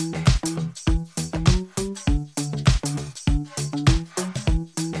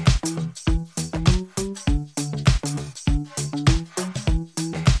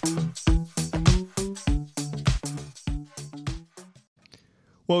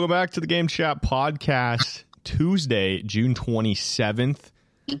Welcome back to the Game Chat Podcast, Tuesday, June 27th.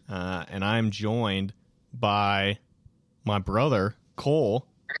 And I'm joined by my brother, Cole.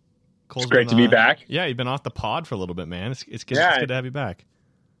 Cole's It's great to be back. Yeah, you've been off the pod for a little bit, man. It's good to have you back.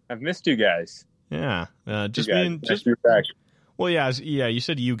 I've missed you guys. Yeah. Just being back. Well, yeah, you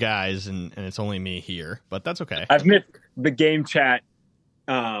said you guys, and it's only me here, but that's okay. I've missed the Game Chat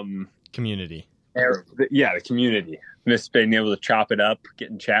community. The community. Missed being able to chop it up, get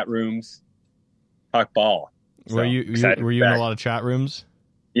in chat rooms, talk ball. So, were you in a lot of chat rooms?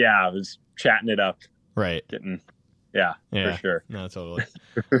 Yeah, I was chatting it up. Right. Yeah, for sure. No, totally.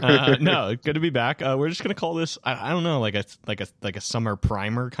 No, good to be back. We're just gonna call this, I don't know, like a summer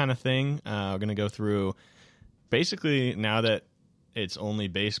primer kind of thing. We're gonna go through basically now that it's only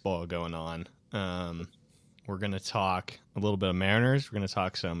baseball going on. We're gonna talk a little bit of Mariners. We're gonna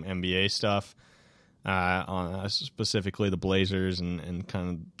talk some NBA stuff. On specifically the Blazers and kind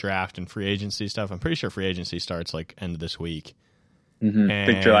of draft and free agency stuff. I'm pretty sure free agency starts like end of this week. Mm-hmm. I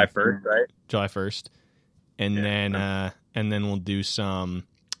think July 1st, right? July 1st. And then we'll do some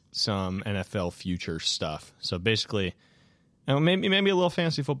NFL future stuff. So basically, maybe a little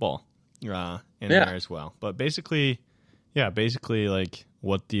fantasy football there as well. But basically like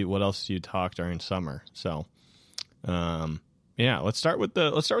what else do you talk during summer? So let's start with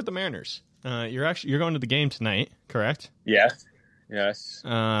the Mariners. You're going to the game tonight, correct? Yes.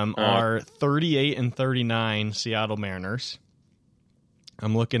 Our 38-39 Seattle Mariners.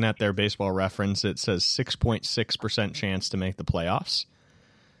 I'm looking at their baseball reference. It says 6.6% chance to make the playoffs.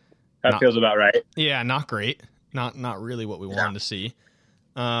 That feels about right. Yeah, not great. Not really what we wanted to see.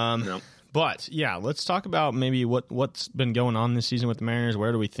 No. But yeah, let's talk about maybe what's been going on this season with the Mariners.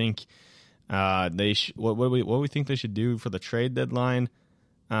 Where do we think what do we think they should do for the trade deadline?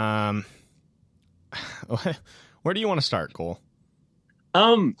 Where do you want to start, Cole?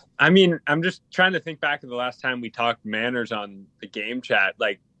 I mean, I'm just trying to think back to the last time we talked Mariners on the Game Chat,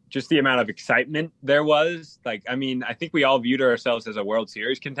 like just the amount of excitement there was. Like, I mean, I think we all viewed ourselves as a World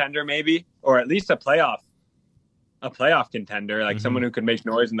Series contender, maybe, or at least a playoff contender, like someone who could make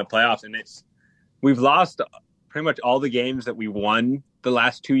noise in the playoffs. And we've lost pretty much all the games that we won the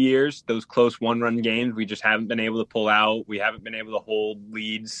last 2 years. Those close 1-run games, we just haven't been able to pull out. We haven't been able to hold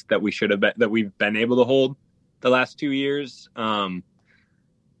leads that we've been able to hold the last 2 years.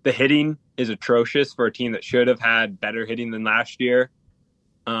 The hitting is atrocious for a team that should have had better hitting than last year.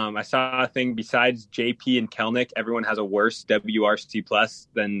 I saw a thing besides JP and Kelnick, everyone has a worse WRC plus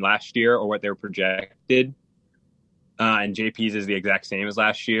than last year or what they were projected. And JP's is the exact same as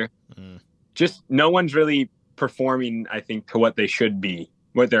last year. Just no one's really performing, I think, to what they should be,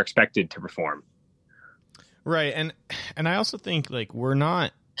 what they're expected to perform. Right. And I also think like we're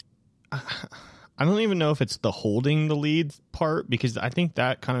not, I don't even know if it's the holding the lead part, because I think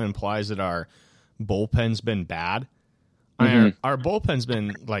that kind of implies that our bullpen's been bad. Our bullpen's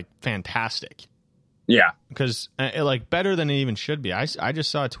been like fantastic. Yeah. Because like better than it even should be. I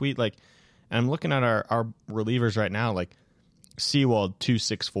just saw a tweet like, and I'm looking at our relievers right now, like Sewald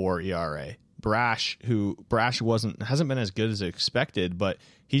 2.64 ERA. Brash hasn't been as good as expected, but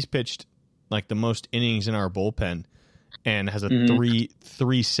he's pitched like the most innings in our bullpen and has a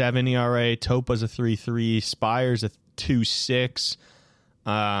 3.7 ERA. Topa's a 3.3. Spire's a 2.6.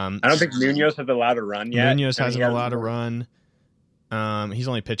 I don't think Munoz has allowed a run yet. Munoz hasn't allowed a run. He's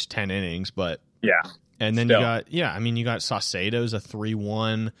only pitched 10 innings, but yeah. And then you got Saucedo's a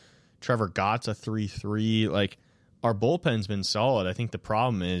 3.1. Trevor Gott's a 3.3. Like our bullpen's been solid. I think the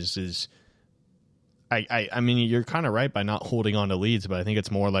problem is I mean, you're kind of right by not holding on to leads, but I think it's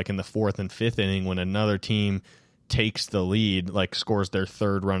more like in the fourth and fifth inning when another team takes the lead, like scores their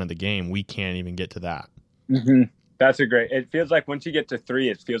third run of the game, we can't even get to that. Mm-hmm. That's it feels like once you get to 3,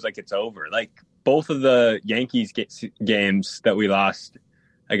 it feels like it's over. Like both of the Yankees games that we lost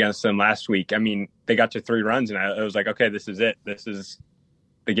against them last week, I mean, they got to 3 runs and I was like, okay, this is it.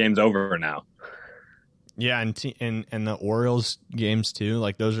 The game's over now. Yeah, and the Orioles games too,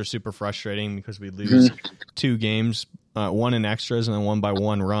 like those are super frustrating because we lose 2 games, one in extras and then one by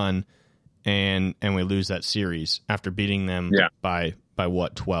 1 run, and we lose that series after beating them by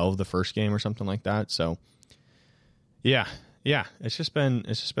what, 12 the first game or something like that. So yeah, it's just been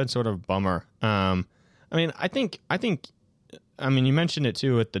sort of a bummer. I mean, I think you mentioned it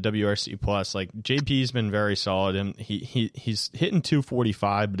too with the WRC plus. Like JP's been very solid, and he's hitting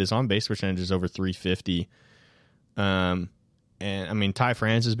 245, but his on base percentage is over 350. And I mean, Ty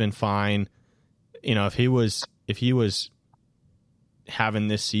France has been fine. You know, if he was having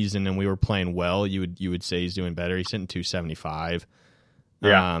this season and we were playing well, you would say he's doing better. He's hitting 275.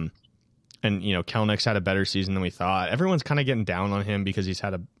 Yeah. And, Kelnick's had a better season than we thought. Everyone's kind of getting down on him because he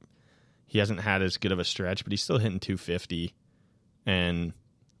hasn't had as good of a stretch, but he's still hitting 250 and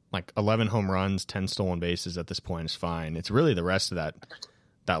like 11 home runs, 10 stolen bases at this point is fine. It's really the rest of that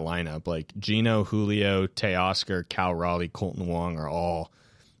lineup. Like Gino, Julio, Teoscar, Cal Raleigh, Colton Wong are all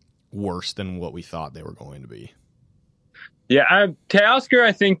worse than what we thought they were going to be. Yeah, Teoscar,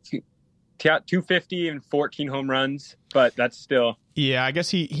 I think 250 and 14 home runs, but that's still. Yeah, I guess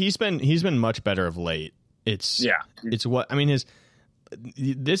he's been much better of late. It's what I mean.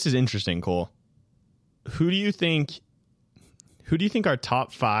 This is interesting, Cole. Who do you think our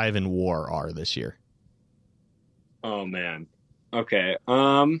top 5 in WAR are this year? Oh man. Okay.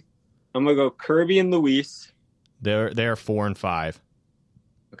 I'm gonna go Kirby and Luis. They're 4 and 5.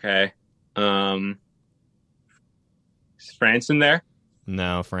 Okay. Is France in there?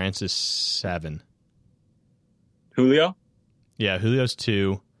 No, France is 7. Julio? Yeah, Julio's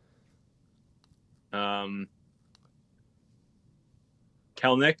 2. Kelnick's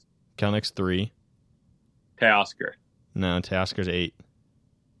 3. Teoscar. No, Teoscar's 8.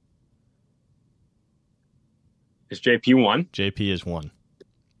 Is JP 1? JP is 1.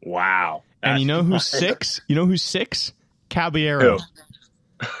 Wow. And you know who's 6? You know who's 6? Caballero.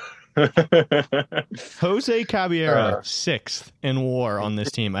 Jose Caballero, 6th in WAR on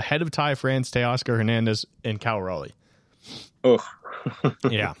this team, ahead of Ty France, Teoscar Hernandez, and Cal Raleigh. Oh.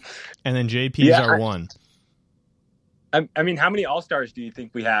 Yeah. And then JP's are 1. I mean, how many All-Stars do you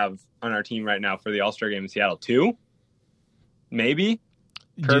think we have on our team right now for the All-Star game in Seattle? 2? Maybe?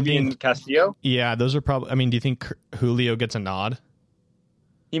 Kirby and Castillo? Yeah, those are probably... I mean, do you think Julio gets a nod?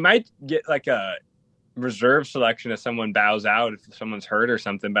 He might get like a reserve selection if someone bows out, if someone's hurt or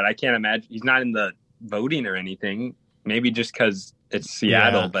something, but I can't imagine. He's not in the voting or anything. Maybe just because it's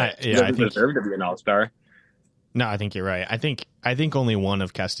Seattle, but he doesn't deserve to be an All-Star. No, I think you're right. I think only one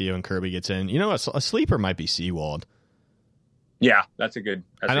of Castillo and Kirby gets in. A sleeper might be Seawald. Yeah, that's a good.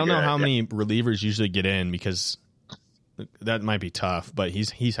 I don't know how many relievers usually get in because that might be tough, but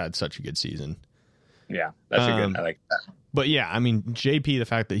he's had such a good season. Yeah, that's a good. I like that. But yeah, I mean, JP, the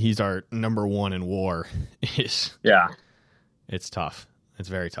fact that he's our number 1 in WAR is it's tough. It's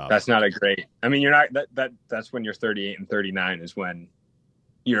very tough. That's not a great. I mean, you're not that's when you're 38 and 39 is when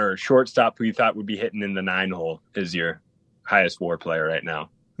your shortstop who you thought would be hitting in the 9 hole is your highest WAR player right now.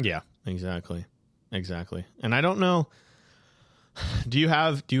 Yeah, exactly. And I don't know. Do you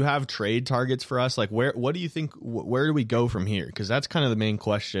have trade targets for us? Like what do you think? Where do we go from here? Because that's kind of the main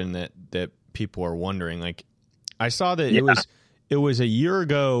question that people are wondering. Like I saw that it was a year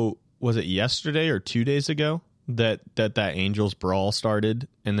ago. Was it yesterday or 2 days ago that Angels brawl started,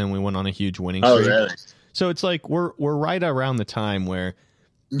 and then we went on a huge winning streak. Oh, really? So it's like we're right around the time where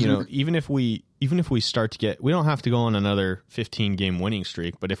even if we start to get, we don't have to go on another 15 game winning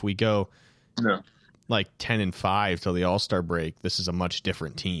streak, but if we go like 10-5 till the All-Star break, this is a much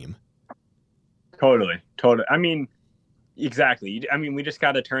different team. Totally. I mean, exactly. I mean, we just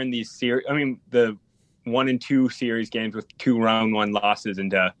got to turn these series. I mean, the 1-2 series games with 2 round 1 losses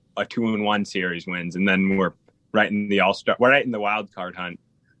into a 2-1 series wins, and then we're right in the All-Star. We're right in the wild card hunt.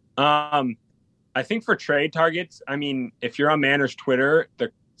 I think for trade targets, I mean, if you're on Manner's Twitter,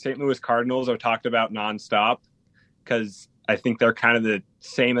 the St. Louis Cardinals are talked about nonstop because I think they're kind of the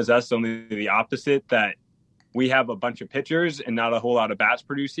same as us, only the opposite, that we have a bunch of pitchers and not a whole lot of bats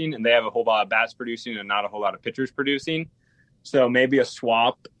producing, and they have a whole lot of bats producing and not a whole lot of pitchers producing. So maybe a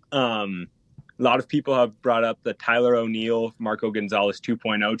swap. A lot of people have brought up the Tyler O'Neill, Marco Gonzalez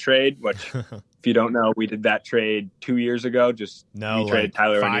 2.0 trade, which if you don't know, we did that trade 2 years ago. We traded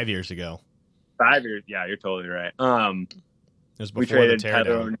Tyler 5 years ago. 5 years. Yeah, you're totally right. It was before we traded the teardown.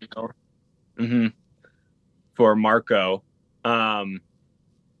 Tyler O'Neill for Marco.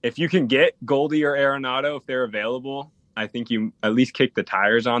 If you can get Goldie or Arenado, if they're available, I think you at least kick the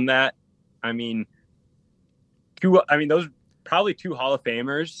tires on that. I mean, those probably 2 Hall of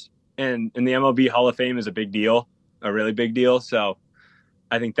Famers, and in the MLB Hall of Fame is a big deal, a really big deal. So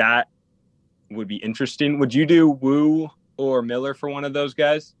I think that would be interesting. Would you do Wu or Miller for one of those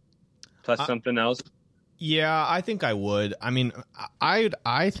guys, plus something else? Yeah, I think I would. I mean, I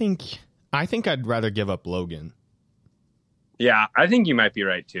think I'd rather give up Logan. Yeah, I think you might be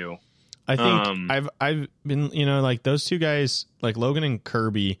right too. I think I've been, like those 2 guys, like Logan and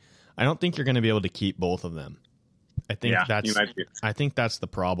Kirby, I don't think you're going to be able to keep both of them. I think that's the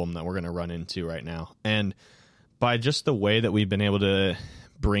problem that we're going to run into right now. And by just the way that we've been able to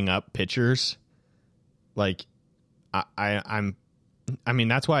bring up pitchers, like I mean,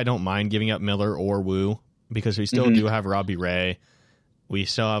 that's why I don't mind giving up Miller or Wu, because we still do have Robbie Ray. We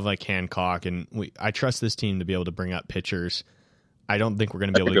still have like Hancock, and I trust this team to be able to bring up pitchers. I don't think we're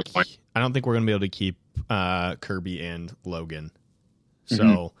going to be able to. Point. I don't think we're going to be able to keep Kirby and Logan. So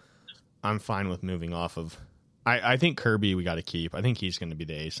Mm-hmm. I'm fine with moving off of. I think Kirby we got to keep. I think he's going to be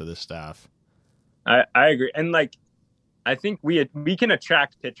the ace of this staff. I agree, and like I think we can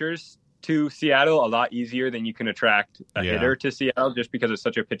attract pitchers to Seattle a lot easier than you can attract a hitter to Seattle, just because it's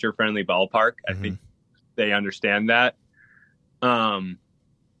such a pitcher friendly ballpark. I think they understand that.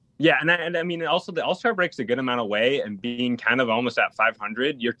 Yeah, and I mean, also the All-Star break's a good amount away, and being kind of almost at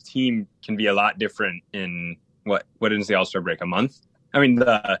 500, your team can be a lot different in what is the All-Star break, a month? I mean,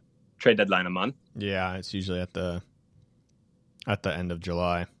 the trade deadline a month. Yeah, it's usually at the end of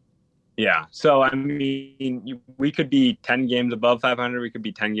July. Yeah, so I mean, we could be 10 games above 500, we could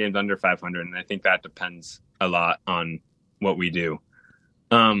be 10 games under 500, and I think that depends a lot on what we do.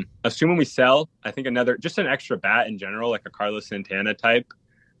 Assuming we sell, I think just an extra bat in general, like a Carlos Santana type,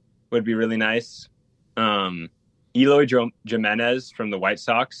 would be really nice. Eloy Jimenez from the White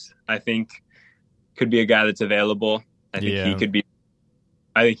Sox, I think, could be a guy that's available. I think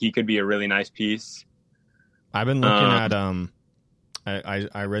he could be a really nice piece. I've been looking at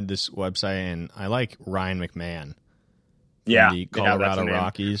I read this website and I like Ryan McMahon. The Colorado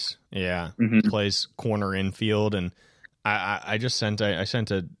Rockies. Yeah. Plays corner infield, and I just sent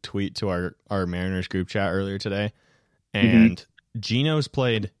a tweet to our Mariners group chat earlier today, and Gino's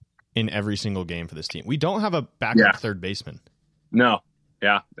played in every single game for this team. We don't have a backup third baseman. No.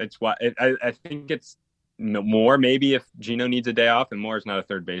 Yeah. It's what I think it's more maybe if Gino needs a day off, and Moore is not a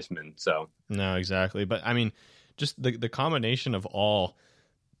third baseman. So no, exactly. But I mean, just the combination of all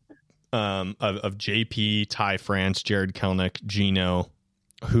of JP, Ty France, Jared Kelenic, Gino,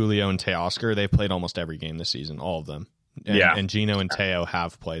 Julio, and Teoscar, they played almost every game this season, all of them. And Gino and Teo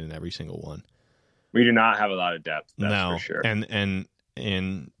have played in every single one. We do not have a lot of depth, that's for sure. And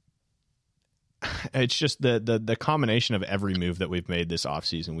it's just the combination of every move that we've made this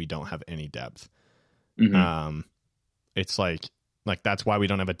offseason, we don't have any depth. It's like that's why we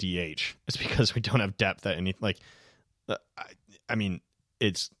don't have a DH. It's because we don't have depth at any, like, I mean,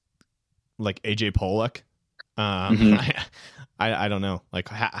 it's like AJ Pollock. I don't know. Like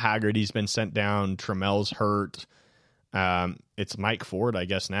Haggerty's been sent down. Trammell's hurt. It's Mike Ford, I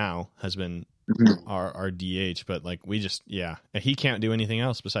guess now has been our DH, but like we just, he can't do anything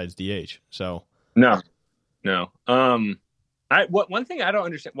else besides DH. So no. One thing I don't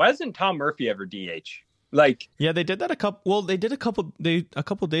understand, why isn't Tom Murphy ever DH? Like, yeah, they did that a couple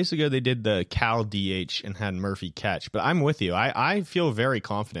days ago. They did the Cal DH and had Murphy catch. But I'm with you. I feel very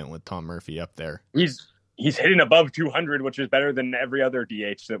confident with Tom Murphy up there. He's hitting above 200, which is better than every other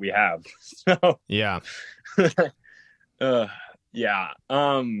DH that we have. So yeah.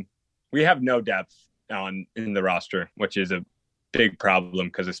 We have no depth in the roster, which is a big problem,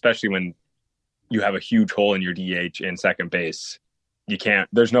 because especially when you have a huge hole in your DH and second base,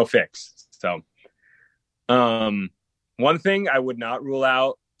 there's no fix. So one thing I would not rule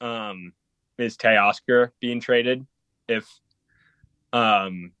out is Teoscar being traded if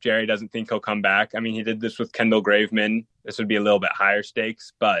Jerry doesn't think he'll come back. I mean, he did this with Kendall Graveman. This would be a little bit higher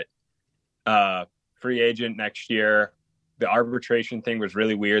stakes, but free agent next year. The arbitration thing was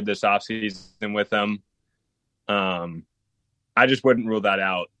really weird this offseason with him. I just wouldn't rule that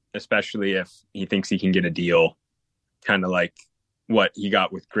out, especially if he thinks he can get a deal kind of like what he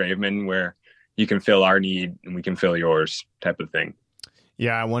got with Graveman, where you can fill our need and we can fill yours type of thing.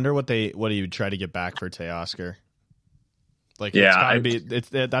 Yeah, I wonder what he would try to get back for Teoscar. Like, it's gotta be.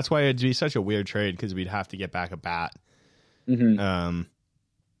 That's why it'd be such a weird trade, because we'd have to get back a bat. You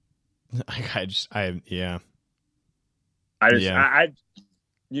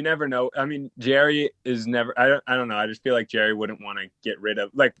never know. I mean, Jerry is never. I don't know. I just feel like Jerry wouldn't want to get rid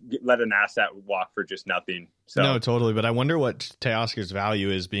of, let an asset walk for just nothing. So no, totally. But I wonder what Teoscar's value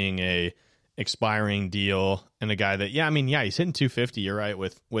is, being a expiring deal and a guy that, he's hitting 250. You're right,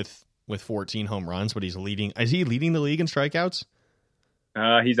 with 14 home runs, but he's leading. Is he leading the league in strikeouts?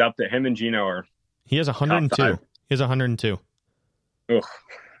 He's up there. Him and Gino are. He has 102. He has 102. Ugh.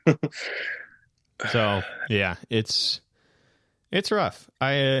 So yeah, it's rough.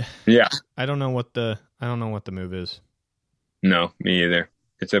 I don't know what the move is. No, me either.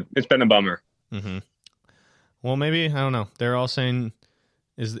 It's been a bummer. Well, maybe, I don't know. They're all saying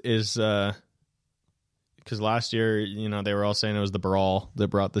is because last year, they were all saying it was the brawl that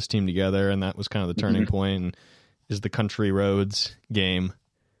brought this team together, and that was kind of the turning point. And is the Country Roads game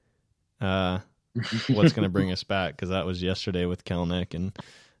what's going to bring us back? Because that was yesterday with Kelenic and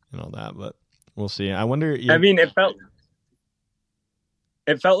all that, but we'll see. I wonder. I mean, it felt.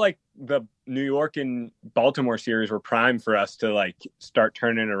 it felt like the New York and Baltimore series were prime for us to like start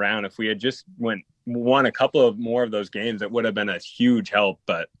turning it around. If we had just won a couple of more of those games, it would have been a huge help.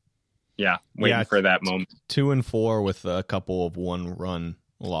 But yeah, waiting for that moment. 2-4 with a couple of 1-run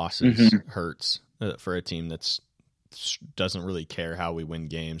losses hurts for a team that's doesn't really care how we win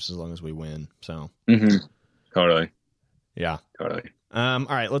games as long as we win. So totally, yeah, totally. All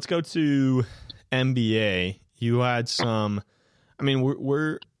right, let's go to NBA. You had some. I mean,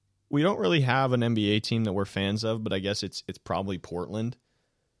 we don't really have an NBA team that we're fans of, but I guess it's probably Portland.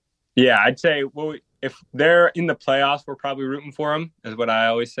 Yeah, I'd say if they're in the playoffs, we're probably rooting for them, is what I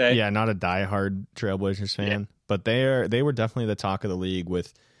always say. Yeah, not a diehard Trailblazers fan, but they were definitely the talk of the league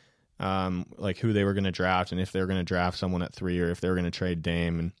with like who they were going to draft and if they were going to draft someone at 3 or if they were going to trade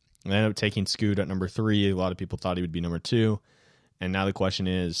Dame. And they ended up taking Scoot at number 3. A lot of people thought he would be number 2. And now the question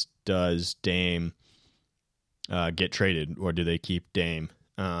is, does Dame get traded or do they keep Dame?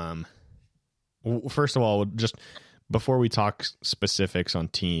 First of all, just before we talk specifics on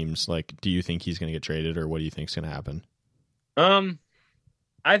teams, like, do you think he's going to get traded or what do you think is going to happen?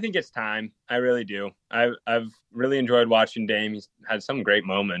 I think it's time. I really do. I've really enjoyed watching Dame. He's had some great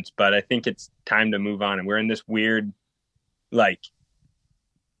moments, but I think it's time to move on. And we're in this weird, like,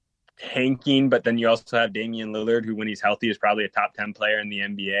 tanking, but then you also have Damian Lillard, who when he's healthy is probably a top 10 player in the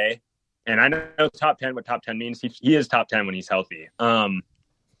NBA. And I know top 10, what top 10 means. He is top 10 when he's healthy. I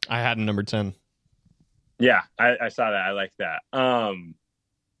had him number 10. Yeah, I saw that. I like that.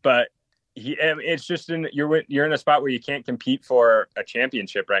 But it's just you're in a spot where you can't compete for a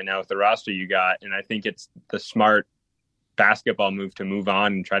championship right now with the roster you got, and I think it's the smart basketball move to move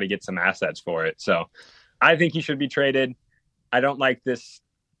on and try to get some assets for it. So I think he should be traded. I don't like this.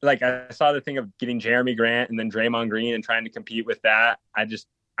 Like, I saw the thing of getting Jeremy Grant and then Draymond Green and trying to compete with that. I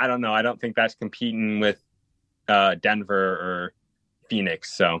don't know. I don't think that's competing with Denver or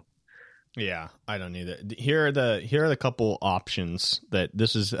Phoenix. So yeah, I don't either. Here are the couple options that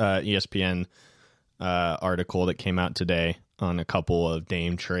this is ESPN article that came out today on a couple of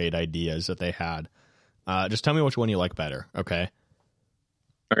Dame trade ideas that they had. Just tell me which one you like better, okay?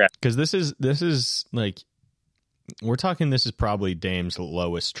 Okay. Because this is like we're talking. This is probably Dame's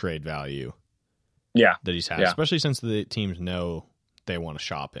lowest trade value. Yeah, that he's had, especially since the teams know they want to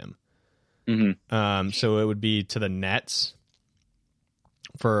shop him. So it would be to the Nets.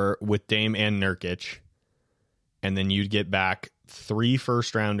 With Dame and Nurkic, and then you'd get back 3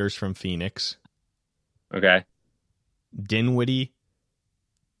 first-rounders from Phoenix. Okay. Dinwiddie,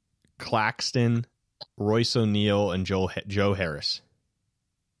 Claxton, Royce O'Neal, and Joe Harris.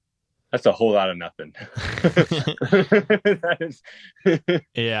 That's a whole lot of nothing. That is...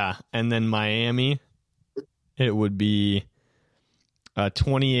 Yeah, and then Miami, it would be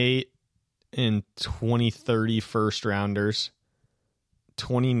 28 and 2030 first-rounders.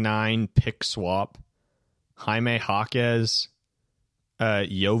 29 pick swap, Jaime Jaquez,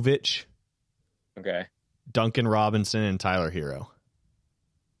 Jovic, okay, Duncan Robinson, and Tyler Hero.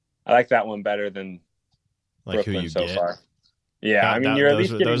 I like that one better than like Brooklyn who you so get. far. Yeah, I mean, you're at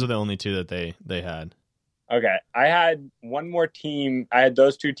least getting... those are the only 2 that they had. Okay, I had one more team. I had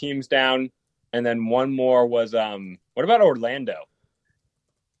those 2 teams down, and then one more was what about Orlando?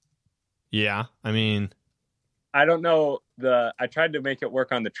 Yeah, I mean, I don't know. I tried to make it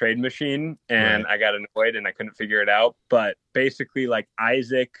work on the trade machine, and I got annoyed and I couldn't figure it out. But basically, like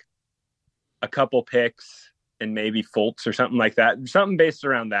Isaac, a couple picks, and maybe Fultz or something like that. Something based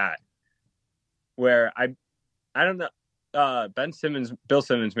around that. Where I don't know. Bill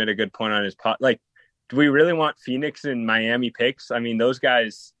Simmons made a good point on his pod. Like, do we really want Phoenix and Miami picks? I mean, those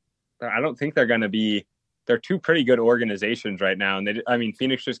guys, I don't think they're going to be. They're 2 pretty good organizations right now. And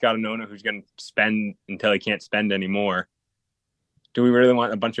Phoenix just got an owner who's going to spend until he can't spend anymore. Do we really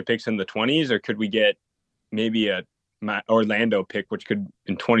want a bunch of picks in the 20s, or could we get maybe a Orlando pick, which could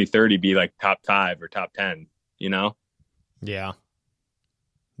in 2030 be like top 5 or top 10, you know? Yeah.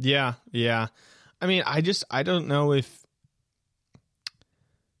 I mean, I don't know if,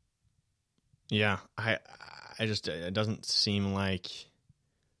 I just, it doesn't seem like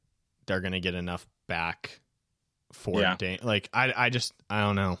they're going to get enough back for Dame. Like, I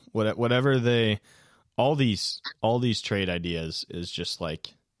don't know. Whatever all these trade ideas is just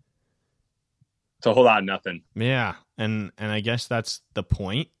like, it's a whole lot of nothing. Yeah. And I guess that's the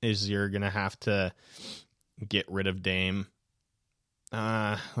point, is you're going to have to get rid of Dame.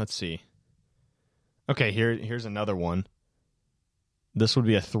 Let's see. Okay, here's another one. This would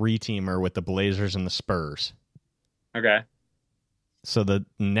be a 3-teamer with the Blazers and the Spurs. Okay. So the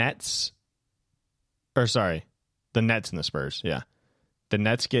Nets and the Spurs, yeah. The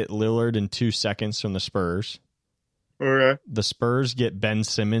Nets get Lillard and 2 seconds from the Spurs. Okay. The Spurs get Ben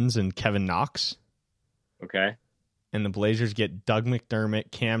Simmons and Kevin Knox. Okay. And the Blazers get Doug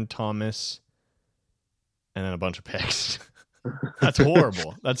McDermott, Cam Thomas, and then a bunch of picks. That's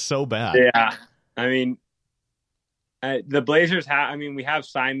horrible. That's so bad. Yeah. I mean, the Blazers have, we have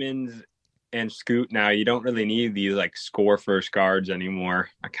Simons and Scoot now. You don't really need these like score first guards anymore.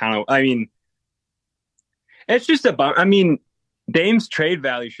 It's just a bum. Dame's trade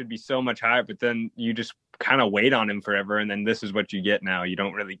value should be so much higher, but then you just kind of wait on him forever. And then this is what you get now. You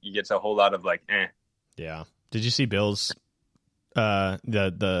get a whole lot of like, eh. Yeah. Did you see Bill's,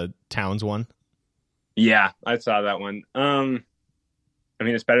 the Towns one? Yeah, I saw that one.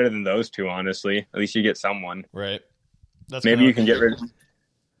 It's better than those two, honestly. At least you get someone. Right. Maybe you can get rid of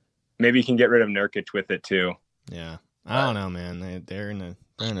Nurkic with it too. Yeah. I don't know, man. They're in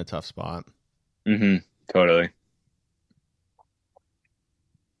a tough spot. Mm-hmm. Totally.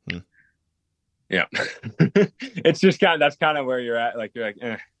 Yeah. It's just that's kind of where you're at. Like you're like,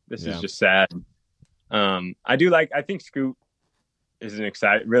 this is just sad. I think Scoot is an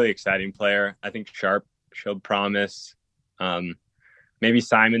really exciting player. I think Sharp showed promise. Maybe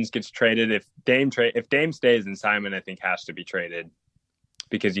Simons gets traded. If Dame stays, then Simon I think has to be traded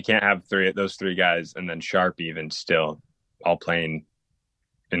because you can't have those three guys and then Sharp even still all playing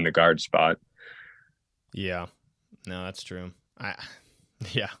in the guard spot. Yeah, no, that's true.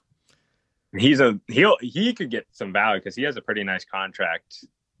 Yeah, he could get some value because he has a pretty nice contract.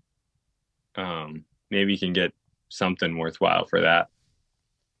 Maybe he can get something worthwhile for that.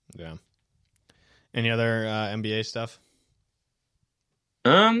 Yeah. Any other NBA stuff?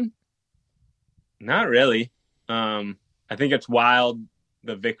 Not really. I think it's wild.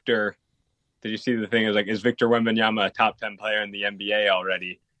 Did you see the thing? Is Victor Wembanyama a top 10 player in the NBA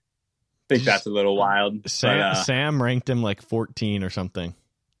already? I think that's a little wild. Sam ranked him like 14 or something.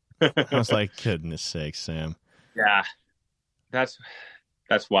 I was like, goodness sakes, Sam. Yeah, that's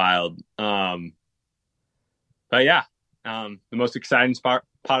wild. But yeah, the most exciting spot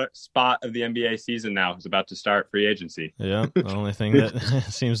of the NBA season now is about to start, free agency. Yeah, the only thing that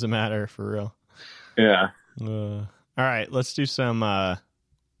seems to matter for real. Yeah. All right, let's do some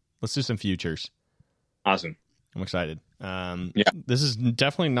futures. Awesome. I'm excited. This is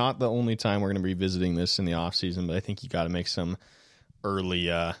definitely not the only time we're going to be revisiting this in the off season, but I think you got to make some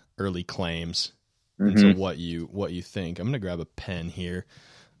early claims into what you think. I'm going to grab a pen here.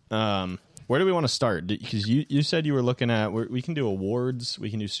 Where do we want to start? Because you said you were looking at, we can do awards, we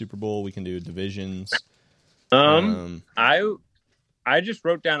can do Super Bowl, we can do divisions. I just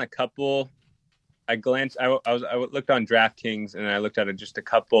wrote down a couple. I looked on DraftKings and I looked at just a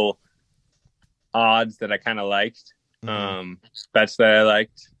couple odds that I kind of liked, bets that I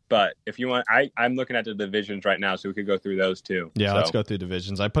liked. But if you want, I'm looking at the divisions right now, so we could go through those too. Yeah, let's go through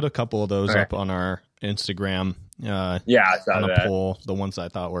divisions. I put a couple of those up on our Instagram. I saw on a that. poll, the ones I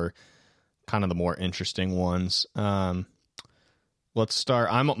thought were kind of the more interesting ones. Let's start.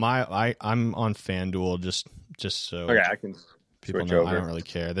 I'm on FanDuel just so I can people know. I don't really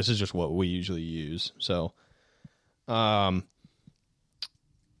care. This is just what we usually use. So,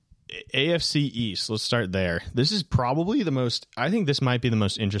 AFC East. Let's start there. This is probably the most. I think this might be the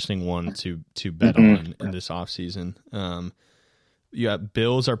most interesting one to bet on in this offseason. You got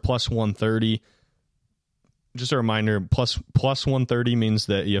Bills are plus 130. Just a reminder, plus 130 means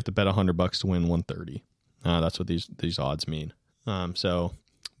that you have to bet $100 to win 130. That's what these odds mean. So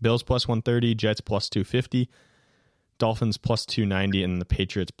Bills plus 130, Jets plus 250, Dolphins plus 290, and the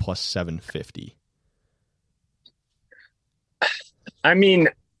Patriots plus 750.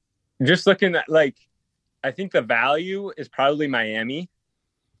 Just looking at I think the value is probably Miami,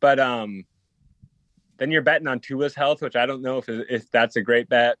 but then you're betting on Tua's health, which I don't know if that's a great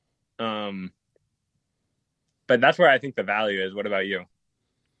bet. But that's where I think the value is. What about you?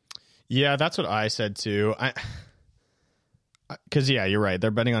 Yeah, that's what I said too. Because you're right.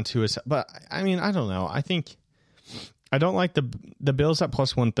 They're betting on Tua's, but I don't know. I think I don't like the Bills at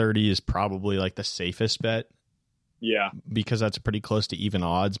plus 130 is probably like the safest bet. Yeah, because that's pretty close to even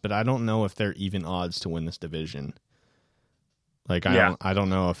odds, but I don't know if they're even odds to win this division. I don't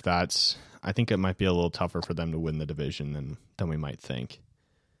know if that's. I think it might be a little tougher for them to win the division than we might think.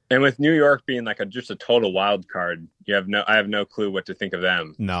 And with New York being just a total wild card, I have no clue what to think of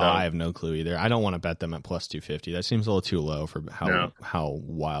them. No, so. I have no clue either. I don't want to bet them at plus 250. That seems a little too low for how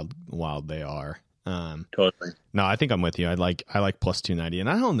wild they are. Totally. No, I think I'm with you. I like plus 290, and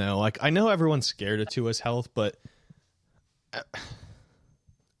I don't know. I know everyone's scared of Tua's health, but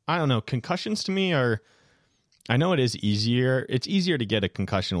I don't know. Concussions to me are. I know it is easier. It's easier to get a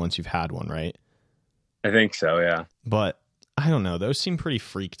concussion once you've had one, right? I think so. Yeah, but I don't know. Those seem pretty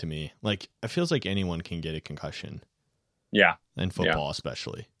freak to me. It feels like anyone can get a concussion. Yeah. In football,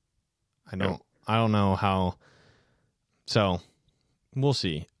 especially. I don't know how. So we'll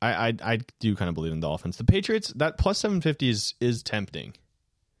see. I do kind of believe in Dolphins. The Patriots, that plus 750 is tempting.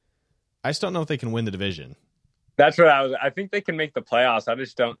 I just don't know if they can win the division. That's what I think they can make the playoffs.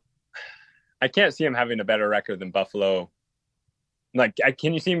 I can't see them having a better record than Buffalo. Like,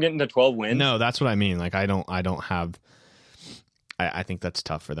 can you see them getting to 12 wins? No, that's what I mean. Like, I don't have. I think that's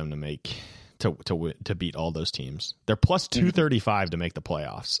tough for them to make to beat all those teams. They're plus 235 to make the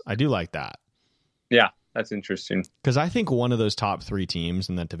playoffs. I do like that. Yeah, that's interesting. Because I think one of those top 3 teams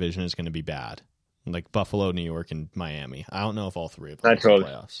in that division is going to be bad. Like Buffalo, New York, and Miami. I don't know if all 3 of them make the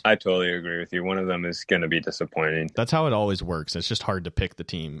playoffs. I totally agree with you. One of them is going to be disappointing. That's how it always works. It's just hard to pick the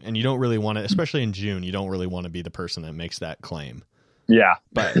team. And you don't really want to, especially in June, you don't really want to be the person that makes that claim. Yeah.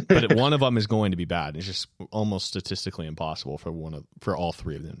 But one of them is going to be bad. It's just almost statistically impossible for all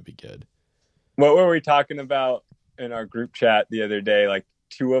 3 of them to be good. What were we talking about in our group chat the other day? Like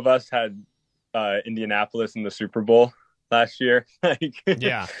 2 of us had Indianapolis in the Super Bowl last year.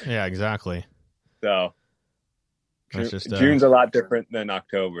 Yeah, exactly. So June's a lot different than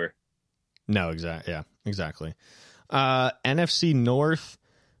October. No, exactly. NFC North,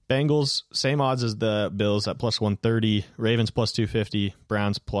 Bengals, same odds as the Bills at plus 130, Ravens plus 250,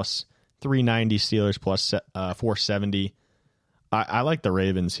 Browns plus 390, Steelers plus 470. I like the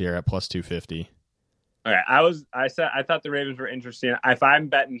Ravens here at plus 250. Okay, I thought the Ravens were interesting. If I'm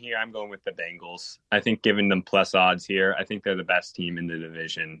betting here, I'm going with the Bengals. I think giving them plus odds here, I think they're the best team in the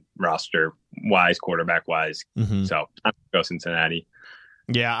division, roster wise, quarterback wise. Mm-hmm. So I'm going to go Cincinnati.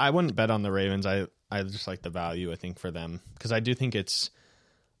 Yeah, I wouldn't bet on the Ravens. I just like the value, I think, for them. Because I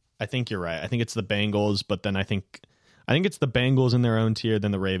think you're right. I think it's the Bengals, but then I think it's the Bengals in their own tier,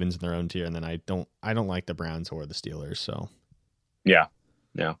 then the Ravens in their own tier, and then I don't like the Browns or the Steelers. So yeah.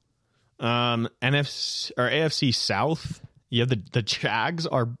 NFC or AFC South, you have the Jags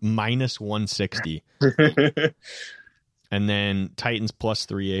are minus 160, and then Titans plus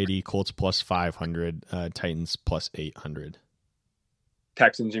 380, Colts plus 500, Titans plus 800.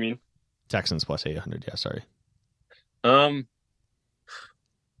 Texans, you mean? Texans plus 800. Yeah, sorry. I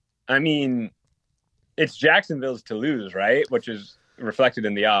mean, it's Jacksonville's to lose, right? Which is reflected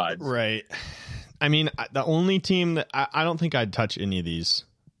in the odds, right? I mean, the only team that I don't think I'd touch any of these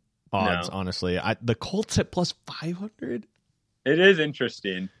odds, honestly. The Colts at plus 500. It is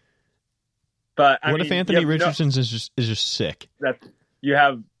interesting, but what if Anthony Richardson is just sick? That you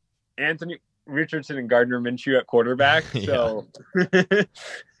have Anthony Richardson and Gardner Minshew at quarterback. So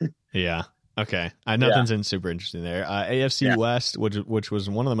yeah, okay. Nothing's super interesting there. AFC West, which was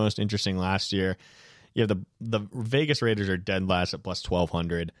one of the most interesting last year. You have the Vegas Raiders are dead last at plus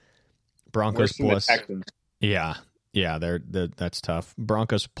 1,200. Broncos plus that's tough.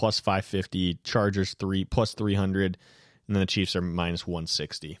 Broncos plus 550, Chargers plus 300, and then the Chiefs are minus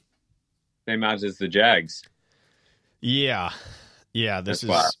 160. Same odds as the Jags. Yeah. This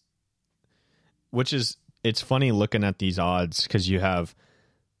it's funny looking at these odds because you have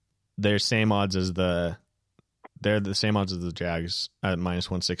they're the same odds as the Jags at minus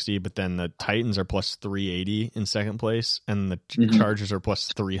 160, but then the Titans are plus 380 in second place, and the Chargers are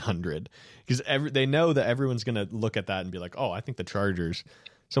plus 300 because they know that everyone's going to look at that and be like, "Oh, I think the Chargers."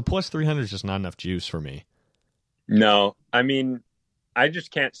 So plus 300 is just not enough juice for me. No, I mean, I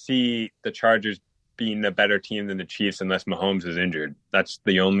just can't see the Chargers being a better team than the Chiefs unless Mahomes is injured. That's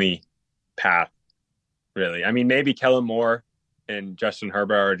the only path, really. I mean, maybe Kellen Moore and Justin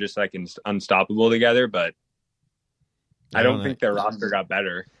Herbert are just like unstoppable together, but I don't think their roster got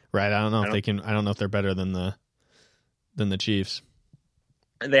better. Right. I don't know if they can. I don't know if they're better than the Chiefs.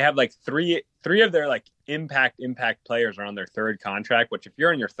 And they have like three of their like impact players are on their third contract, which if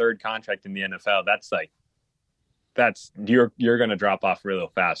you're on your third contract in the NFL, that's you're going to drop off real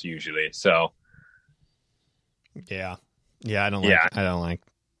fast usually. So yeah. I don't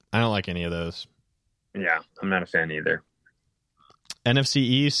like any of those. Yeah, I'm not a fan either. NFC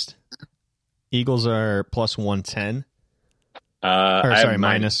East, Eagles are plus 110.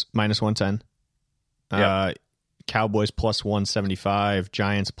 Minus 110. Yep. Cowboys plus 175.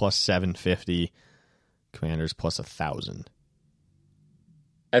 Giants plus 750. Commanders plus 1,000.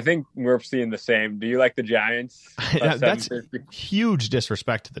 I think we're seeing the same. Do you like the Giants? That's huge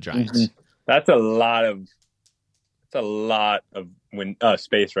disrespect to the Giants. Mm-hmm. That's a lot of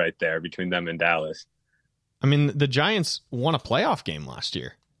space right there between them and Dallas. I mean, the Giants won a playoff game last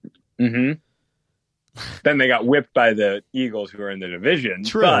year. Mm-hmm. Then they got whipped by the Eagles, who are in the division.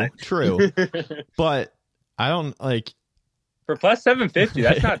 True. But I don't like for plus 750.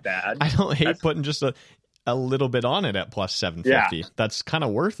 That's not bad. I don't hate putting just a little bit on it at plus 750. Yeah. That's kind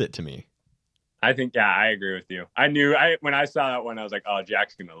of worth it to me. I think, I agree with you. When I saw that one, I was like, oh,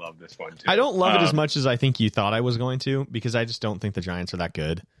 Jack's going to love this one too. I don't love it as much as I think you thought I was going to, because I just don't think the Giants are that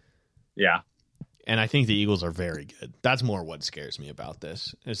good. Yeah. And I think the Eagles are very good. That's more what scares me about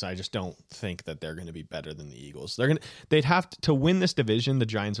this, is I just don't think that they're going to be better than the Eagles. They'd have to win this division. The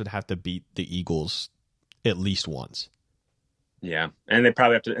Giants would have to beat the Eagles at least once. Yeah. And they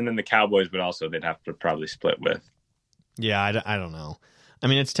probably have to, and then the Cowboys, but also they'd have to probably split with. Yeah. I don't know. I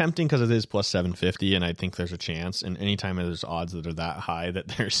mean, it's tempting because it is plus 750, and I think there's a chance. And anytime there's odds that are that high that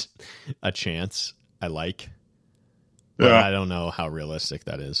there's a chance, I like. But I don't know how realistic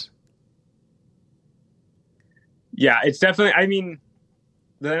that is. Yeah, it's definitely. I mean,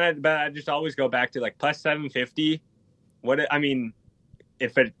 but I just always go back to like plus 750.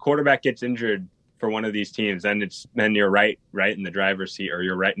 If a quarterback gets injured for one of these teams, then you're right in the driver's seat, or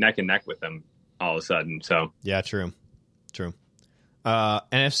you're right neck and neck with them all of a sudden. So yeah, true.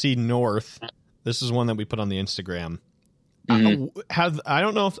 NFC North. This is one that we put on the Instagram. I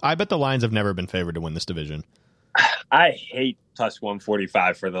don't know if I bet the Lions have never been favored to win this division. I hate plus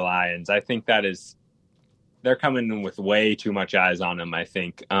 145 for the Lions. I think they're coming in with way too much eyes on them. I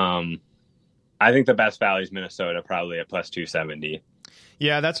think the best value is Minnesota, probably at plus 270.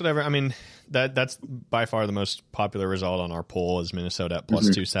 Yeah, that's whatever. I mean, that's by far the most popular result on our poll is Minnesota at plus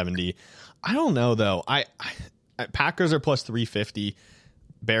 270. I don't know though. Packers are plus 350.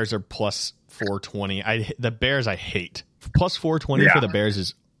 Bears are plus 420. The Bears I hate. Plus 420 for the Bears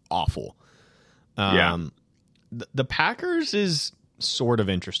is awful. The Packers is sort of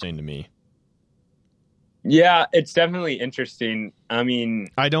interesting to me. Yeah, it's definitely interesting. I mean,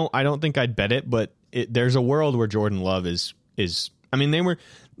 I don't think I'd bet it, but there's a world where Jordan Love is. I mean, they were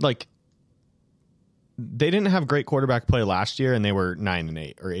like, they didn't have great quarterback play last year, and they were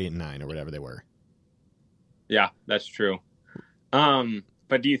 9-8 or 8-9 or whatever they were. Yeah, that's true.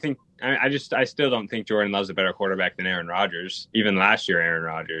 But do you think? I still don't think Jordan Love's a better quarterback than Aaron Rodgers. Even last year, Aaron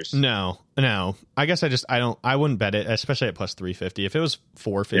Rodgers. No. I guess I wouldn't bet it, especially at plus 350. If it was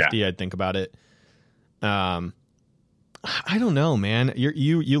 450, I'd think about it. I don't know, man.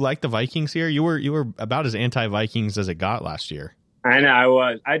 You like the Vikings here? You were about as anti-Vikings as it got last year. I know I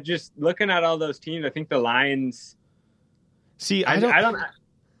was. I just looking at all those teams. I think the Lions. See, I don't.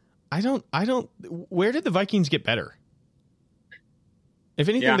 Where did the Vikings get better? If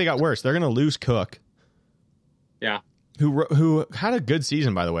anything, they got worse. They're going to lose Cook. Yeah. Who had a good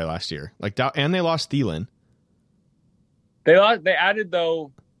season, by the way, last year. And they lost Thielen. They added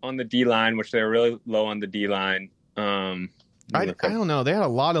though on the D line, which they were really low on the D line. I don't know. They had a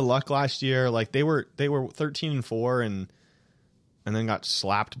lot of luck last year. Like they were 13-4 and then got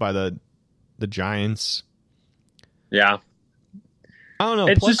slapped by the Giants. Yeah. I don't know.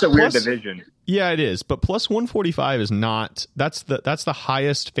 It's just a weird division. Yeah, it is. But plus 145 is not. That's the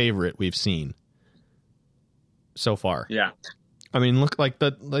highest favorite we've seen so far. Yeah. I mean, look, like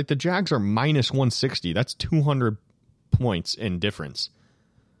the Jags are minus 160. That's 200 points in difference.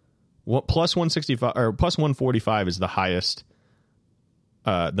 Plus 165 or plus 145 is the highest,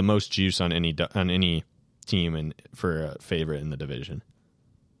 the most juice on any team and for a favorite in the division.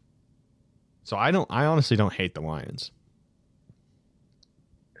 So I honestly don't hate the Lions.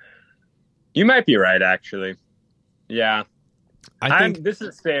 You might be right, actually. Yeah. I think this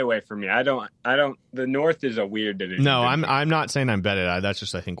is stay away from me. I don't. The North is a weird division. No, I'm not saying I'm betted. That's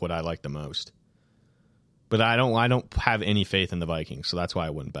just I think what I like the most. But I don't have any faith in the Vikings, so that's why I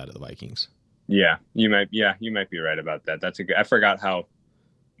wouldn't bet at the Vikings. Yeah, you might be right about that. I forgot how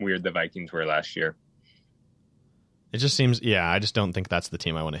weird the Vikings were last year. It just seems, I just don't think that's the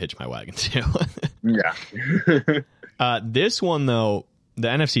team I want to hitch my wagon to. Yeah. This one though, the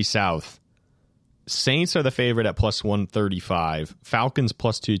NFC South. Saints are the favorite at plus 135, Falcons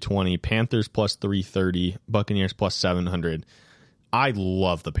plus 220, Panthers plus 330, Buccaneers plus 700. I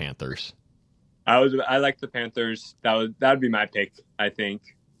love the Panthers. I like the Panthers. That would be my pick, I think.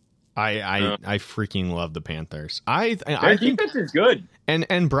 I freaking love the Panthers. I think defense is good.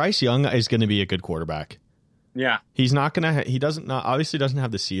 And Bryce Young is going to be a good quarterback. Yeah. He's not going to he obviously doesn't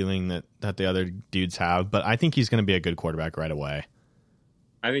have the ceiling that the other dudes have, but I think he's going to be a good quarterback right away.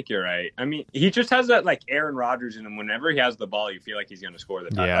 I think you're right. I mean, he just has that like Aaron Rodgers in him. Whenever he has the ball, you feel like he's going to score the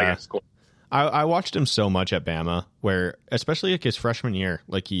time. Yeah. I watched him so much at Bama, where especially like his freshman year,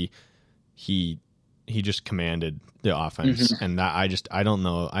 like he just commanded the offense, and that I don't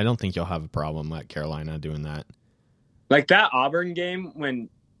know. I don't think you'll have a problem at Carolina doing that. Like that Auburn game when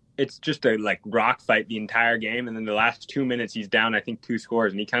it's just a like rock fight the entire game, and then the last 2 minutes he's down, I think 2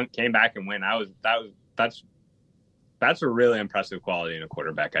 scores, and he came back and win. That's a really impressive quality in a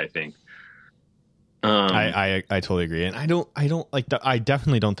quarterback, I think. I totally agree, and I don't like I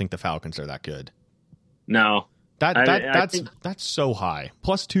definitely don't think the Falcons are that good. No. That's so high.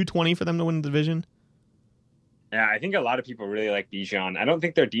 Plus 220 for them to win the division. Yeah, I think a lot of people really like Bijan. I don't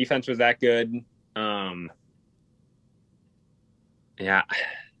think their defense was that good. Yeah,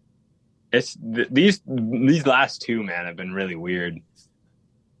 it's these last two, man, have been really weird.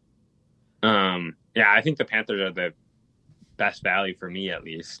 Yeah, I think the Panthers are the best value for me, at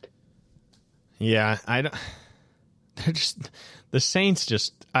least. Yeah, I don't. They're just the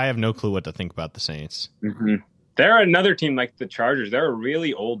Saints. I have no clue what to think about the Saints. Mm-hmm. They're another team like the Chargers. They're a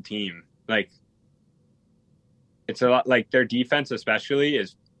really old team. Like, it's a lot. Like their defense, especially,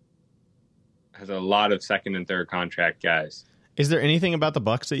 has a lot of second and third contract guys. Is there anything about the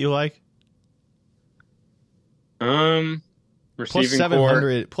Bucs that you like? Receiving plus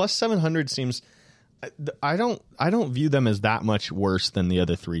 700. Plus 700 seems. I don't view them as that much worse than the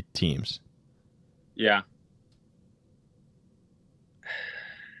other three teams. Yeah.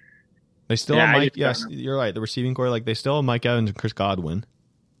 They still have Mike. Yes, you're right. The receiving core, like they still have Mike Evans and Chris Godwin.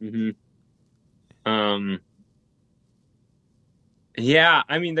 Mm-hmm. Yeah,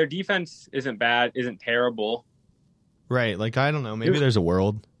 I mean their defense isn't bad, isn't terrible. Right. Like I don't know. Maybe there's a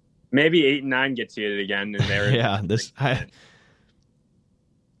world. Maybe 8 and 9 gets you it again, and they're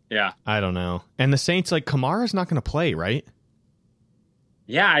yeah. I don't know. And the Saints, like Kamara's not going to play, right?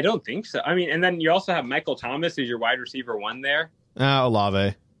 Yeah, I don't think so. I mean, and then you also have Michael Thomas as your wide receiver 1 there.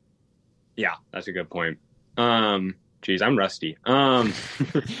 Olave. Yeah, that's a good point. Geez, I'm rusty.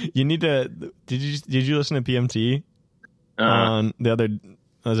 You need to. Did you listen to PMT on the other?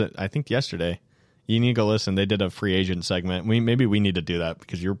 Was it? I think yesterday. You need to go listen. They did a free agent segment. Maybe we need to do that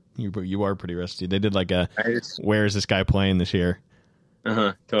because you are pretty rusty. They did like where is this guy playing this year?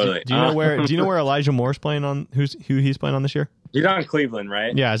 Totally. Do you know where? Do you know where Elijah Moore's playing on? Who he's playing on this year? He's on Cleveland,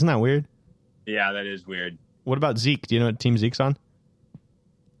 right? Yeah, isn't that weird? Yeah, that is weird. What about Zeke? Do you know what team Zeke's on?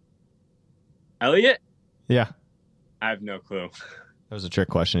 Elliott? Yeah. I have no clue. That was a trick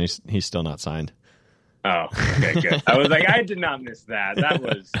question. He's still not signed. Oh, okay, good. I was like, I did not miss that. That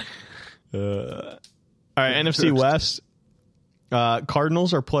was... all right, NFC West.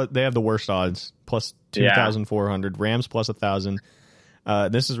 Cardinals they have the worst odds, plus 2,400. Rams plus 1,000.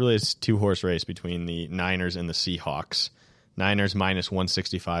 This is really a 2-horse race between the Niners and the Seahawks. Niners minus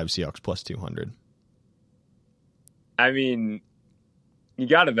 165, Seahawks plus 200. I mean, you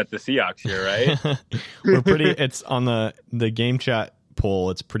got to bet the Seahawks here, right? We're pretty. It's on the game chat poll.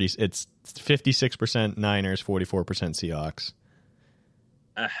 It's 56% Niners, 44% Seahawks.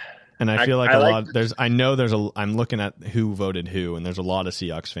 And I feel like I'm looking at who voted who, and there's a lot of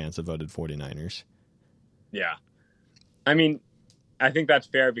Seahawks fans that voted 49ers. Yeah. I mean, I think that's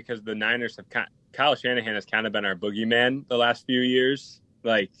fair because the Niners Kyle Shanahan has kind of been our boogeyman the last few years.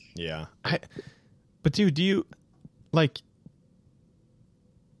 Like, yeah. But dude, do you like?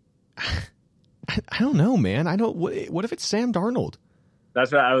 I don't know, man. I don't. What if it's Sam Darnold?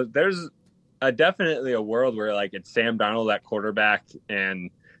 That's what there's definitely a world where like it's Sam Darnold at quarterback and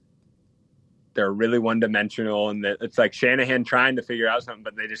they're really one-dimensional, and it's like Shanahan trying to figure out something,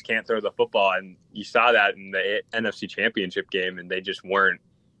 but they just can't throw the football. And you saw that in the NFC Championship game, and they just weren't.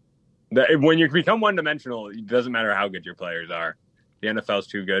 When you become one-dimensional, it doesn't matter how good your players are. The NFL's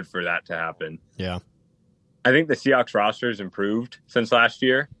too good for that to happen. Yeah. I think the Seahawks roster has improved since last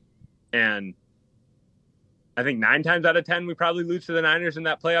year, and I think 9 times out of 10 we probably lose to the Niners in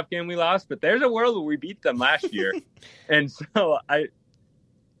that playoff game we lost, but there's a world where we beat them last year. And so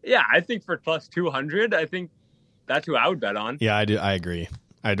I think for plus 200, I think that's who I would bet on. Yeah, I agree.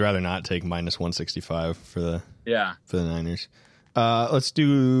 I'd rather not take minus 165 for the Niners. Let's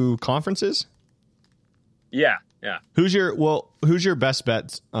do conferences. Yeah. Who's your best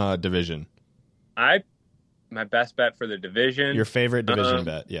bet division? My best bet for the division. Your favorite division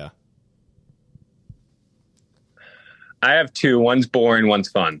bet, yeah. I have 2. One's boring, one's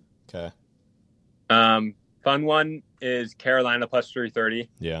fun. Okay. Fun one is Carolina plus 330.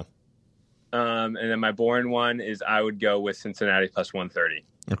 Yeah. And then my boring one is I would go with Cincinnati plus 130.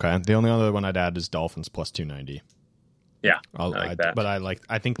 Okay. The only other one I'd add is Dolphins plus 290. Yeah. I like that. But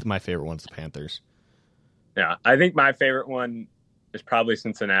I think my favorite one's the Panthers. Yeah. I think my favorite one is probably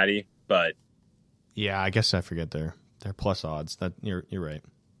Cincinnati, but yeah, I guess I forget their plus odds. That you're right.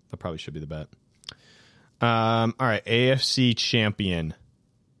 That probably should be the bet. All right, AFC champion.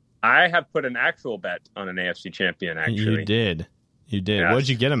 I have put an actual bet on an AFC champion, actually. You did. Yes. What did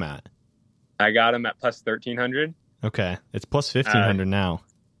you get him at? I got him at plus 1,300. Okay. It's plus 1,500 now.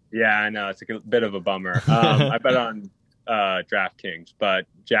 Yeah, I know. It's a bit of a bummer. I bet on DraftKings, but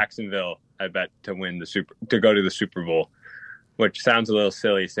Jacksonville, I bet to go to the Super Bowl, which sounds a little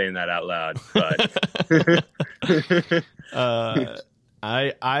silly saying that out loud, but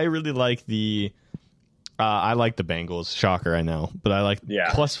I really like the I like the Bengals. Shocker, I know, but I like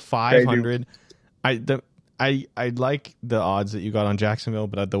plus Crazy. 500. I like the odds that you got on Jacksonville,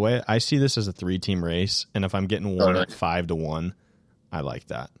 but the way I see this as a 3-team race, and if I'm getting one at 5-1, I like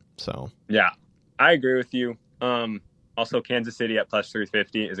that. So yeah, I agree with you. Also, Kansas City at plus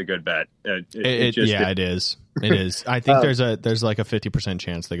 350 is a good bet. It is. It is. I think there's like a 50%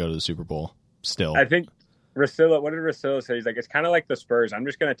 chance they go to the Super Bowl still. I think Russillo, what did Russillo say? He's like, it's kind of like the Spurs. I'm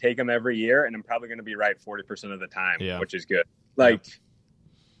just going to take them every year, and I'm probably going to be right 40% of the time, which is good. Like,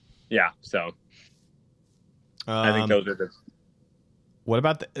 so I think those are the. What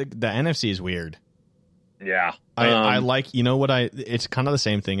about the NFC is weird. Yeah. I like, it's kind of the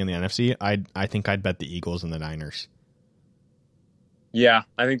same thing in the NFC. I think I'd bet the Eagles and the Niners. Yeah,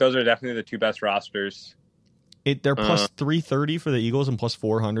 I think those are definitely the two best rosters. They're plus 330 for the Eagles and plus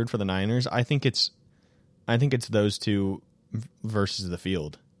 400 for the Niners. I think it's those two versus the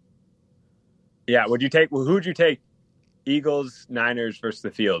field. Yeah, who'd you take? Eagles, Niners versus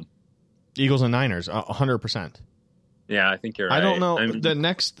the field. Eagles and Niners, 100%. Yeah, I think you're right. I don't know. The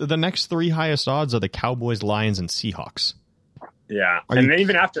next three highest odds are the Cowboys, Lions, and Seahawks. Yeah,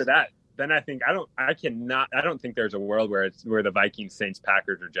 even after that, then I think I don't think there's a world where the Vikings, Saints,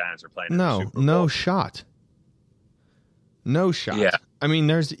 Packers, or Giants are playing. No shot. No shot. Yeah. I mean,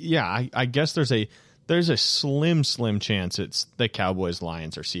 I guess there's a slim chance it's the Cowboys,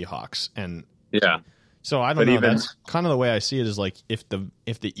 Lions, or Seahawks, and so I don't know. That's kind of the way I see it. Is like if the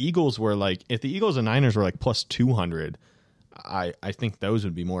Eagles and Niners were like plus 200, I think those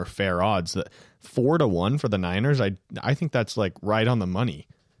would be more fair odds. That 4-1 for the Niners, I think that's like right on the money.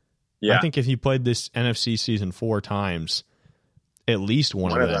 Yeah. I think if you played this NFC season 4 times, at least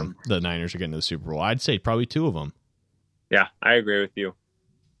one of them, the Niners are getting to the Super Bowl. I'd say probably 2 of them. Yeah, I agree with you.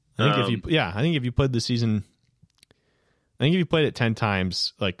 I think if you played the season, I think if you played it 10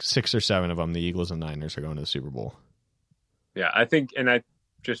 times, like 6 or 7 of them, the Eagles and Niners are going to the Super Bowl. Yeah, I think, and I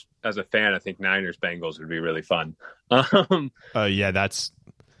just as a fan, I think Niners Bengals would be really fun. That's what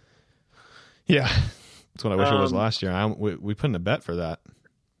I wish it was last year. We put in a bet for that.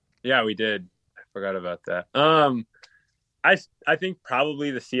 Yeah, we did. I forgot about that. I think probably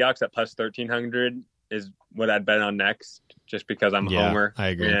the Seahawks at plus 1,300 is what I'd bet on next, just because I'm a homer. I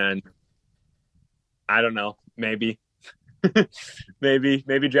agree. And I don't know, maybe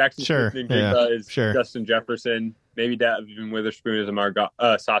Jackson Smith is Justin Jefferson. Maybe Devin Witherspoon is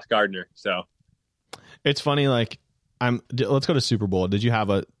Sauce Gardner. So it's funny. Like let's go to Super Bowl. Did you have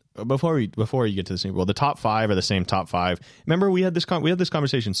before you get to the Super Bowl, the top 5 are the same top 5. Remember we had this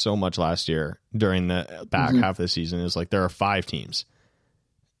conversation so much last year during the back half of the season. Is like there are 5 teams.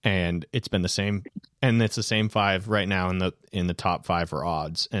 And it's been the same, and it's the same 5 right now in the top 5 for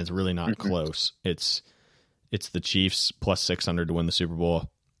odds, and it's really not close. It's the Chiefs plus 600 to win the Super Bowl,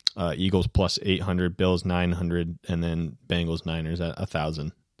 Eagles plus 800, Bills 900, and then Bengals Niners at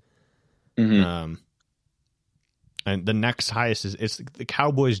 1,000. And the next highest it's the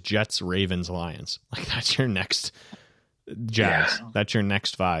Cowboys, Jets, Ravens, Lions. Like that's your next Jags. Yeah. That's your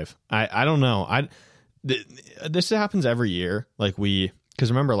next 5. I don't know. This happens every year. Like because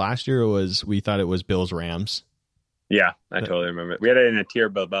remember last year we thought it was Bills Rams. Yeah, I totally remember. We had it in a tier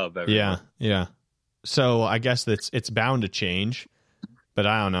above everyone. Yeah. So I guess it's bound to change, but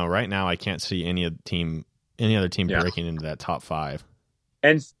I don't know. Right now, I can't see any other team breaking into that top 5.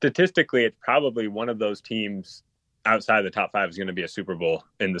 And statistically, it's probably one of those teams outside the top 5 is going to be in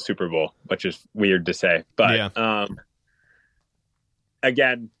the Super Bowl, which is weird to say. But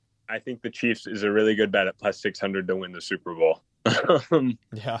again, I think the Chiefs is a really good bet at plus 600 to win the Super Bowl. I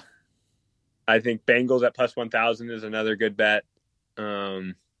think Bengals at plus 1,000 is another good bet.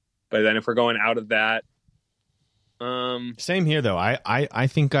 But then if we're going out of that, same here though. I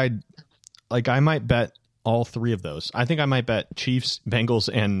think I might bet all 3 of those. I think I might bet Chiefs, Bengals,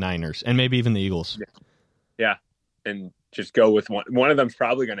 and Niners, and maybe even the Eagles. Yeah, and just go with one. One of them's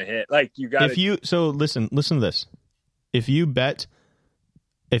probably going to hit. Like you got. So listen to this. If you bet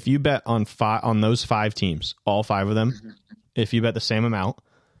on those 5 teams, all 5 of them. If you bet the same amount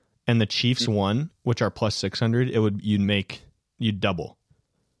and the Chiefs won, which are plus 600, you'd double.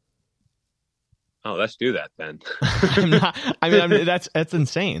 Oh, let's do that then. That's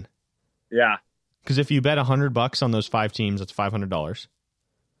insane. Yeah. Because if you bet $100 on those 5 teams, that's $500,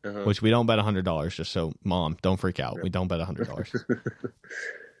 which we don't bet $100. Just so Mom, don't freak out. We don't bet $100.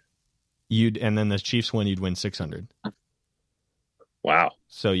 And then the Chiefs win, you'd win 600. Wow.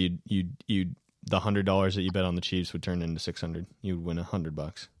 So you'd the $100 that you bet on the Chiefs would turn into 600. You would win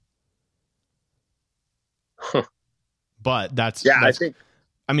 $100. Huh. But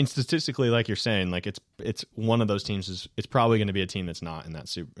I mean, statistically, like you're saying, like it's one of those teams it's probably going to be a team that's not in that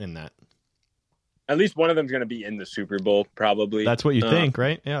At least one of them's going to be in the Super Bowl, probably. That's what you think,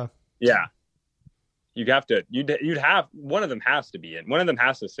 right? Yeah. Yeah. You'd have one of them has to be in. One of them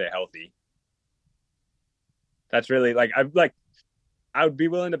has to stay healthy. That's really I would be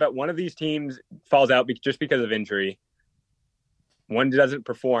willing to bet one of these teams falls out just because of injury. One doesn't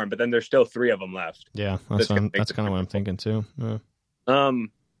perform, but then there's still 3 of them left. Yeah, that's kind of what I'm thinking too. Yeah.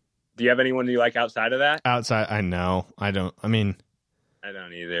 Do you have anyone you like outside of that? Outside, I know. I don't. I mean, I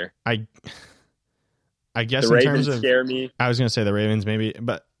don't either. I guess the in Ravens terms of scare me. I was going to say the Ravens maybe,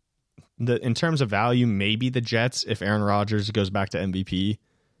 but in terms of value, maybe the Jets if Aaron Rodgers goes back to MVP.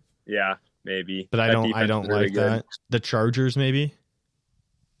 Yeah, maybe. But I don't really like that. The Chargers maybe.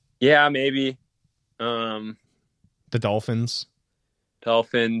 Yeah, maybe. The Dolphins.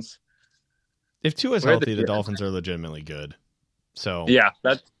 If Tua's healthy, the Dolphins are legitimately good. So yeah,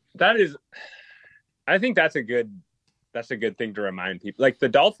 that is. I think that's a good thing to remind people. Like the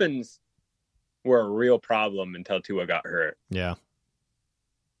Dolphins were a real problem until Tua got hurt. Yeah.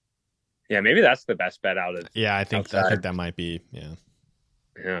 Yeah, maybe that's the best bet out of. Yeah, I think that might be. Yeah.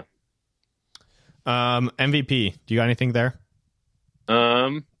 Yeah. MVP. Do you got anything there?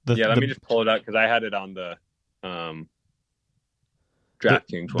 Let me just pull it up because I had it on the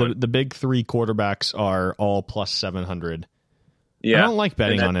DraftKings one. The big 3 quarterbacks are all plus 700. Yeah, I don't like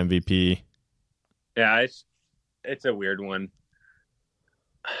betting on MVP. Yeah, it's a weird one.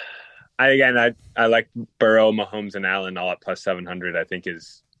 I like Burrow, Mahomes, and Allen all at plus 700. I think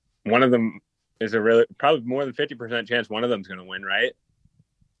is one of them is a really probably more than 50% chance one of them's going to win, right?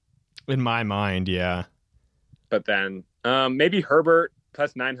 In my mind, yeah. But then maybe Herbert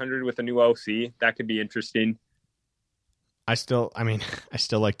plus 900 with a new OC. That could be interesting. I still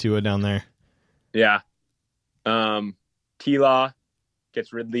like Tua down there. Yeah. T-Law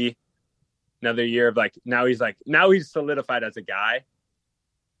gets Ridley. Another year of now he's solidified as a guy.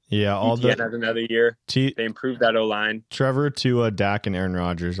 Yeah, ETN has another year. They improved that O-line. Trevor, Tua, Dak, and Aaron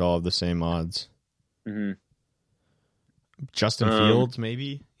Rodgers all have the same odds. Mm-hmm. Justin Fields,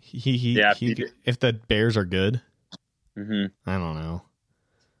 maybe he if the Bears are good. Mm-hmm. I don't know.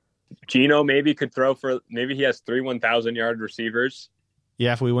 Geno maybe could throw maybe he has 3 1,000-yard receivers.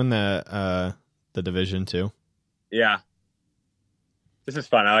 Yeah, if we win the division too. Yeah. This is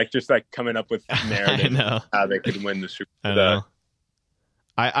fun. I like just coming up with narratives of how they could win the Super Bowl. I know.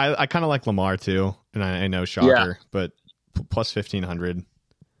 I kind of like Lamar too, and I know shocker, but plus 1,500.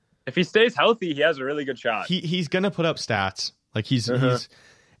 If he stays healthy, he has a really good shot. He's gonna put up stats. Like he's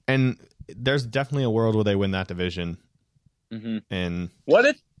and there's definitely a world where they win that division. Mm-hmm. And what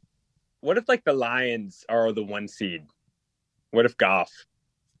if the Lions are the 1 seed? What if Goff?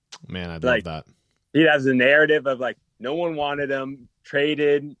 Man, I'd love that. He has a narrative of no one wanted him,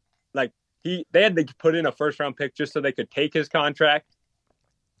 traded. They had to put in a 1st-round pick just so they could take his contract.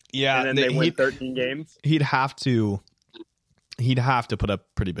 Yeah, and then they win 13 games. He'd have to put up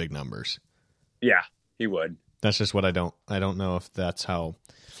pretty big numbers. Yeah, he would. That's just what I don't know if that's how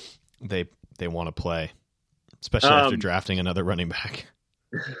they want to play, especially after drafting another running back.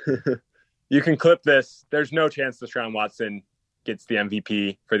 You can clip this. There's no chance Deshaun Watson gets the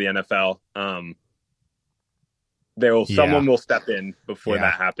MVP for the NFL. Someone will step in before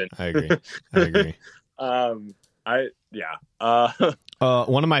that happens. I agree.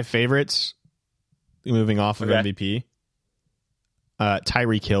 One of my favorites, moving off of MVP,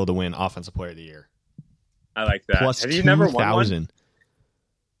 Tyreek Hill to win Offensive Player of the Year. I like that. Plus Have you never won one?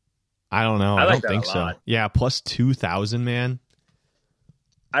 I don't know. I don't think so. Yeah, plus 2,000, man.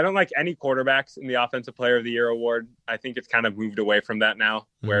 I don't like any quarterbacks in the Offensive Player of the Year award. I think it's kind of moved away from that now,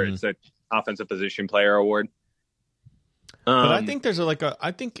 where it's an Offensive Position Player award. But I think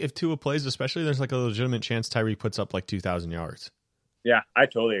I think if Tua plays, especially, there's a legitimate chance Tyreek puts up 2,000 yards. Yeah, I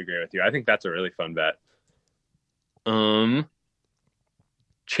totally agree with you. I think that's a really fun bet.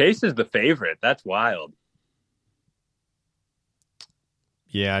 Chase is the favorite. That's wild.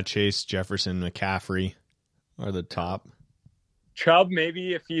 Yeah, Chase, Jefferson, McCaffrey are the top. Chubb,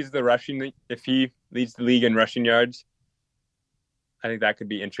 maybe if he leads the league in rushing yards. I think that could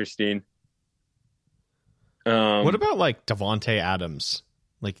be interesting. What about Devontae Adams?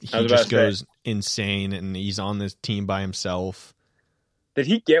 He just goes insane and he's on this team by himself. Did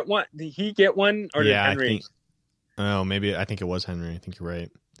he get one? Or did Henry? Maybe I think it was Henry. I think you're right.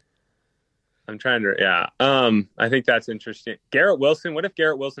 I'm trying to. Yeah. I think that's interesting. Garrett Wilson. What if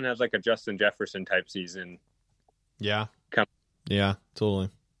Garrett Wilson has a Justin Jefferson type season? Yeah. Yeah. Totally.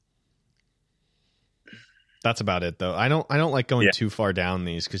 That's about it, though. I don't like going too far down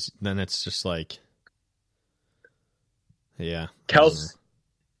these because then it's just yeah.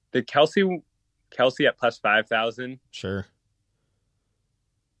 Did Kelsey at plus 5,000? Sure.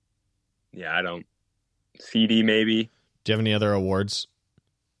 Yeah, CD maybe. Do you have any other awards?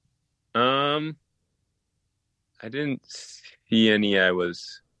 I didn't see any. I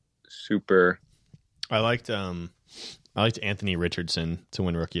was super. I liked Anthony Richardson to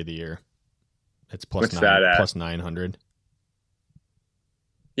win Rookie of the Year. It's What's that at? plus 900.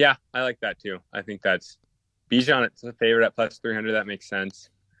 Yeah, I like that too. I think that's Bijan. It's a favorite at plus 300. That makes sense.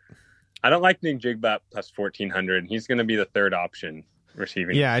 I don't like Njigba at plus 1400. He's going to be the third option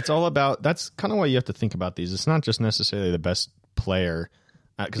receiving. Yeah, it's all about. That's kind of why you have to think about these. It's not just necessarily the best player,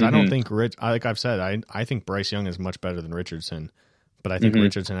 because I don't think like I've said, I think Bryce Young is much better than Richardson, but I think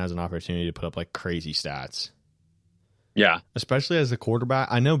Richardson has an opportunity to put up like crazy stats. Yeah, especially as the quarterback.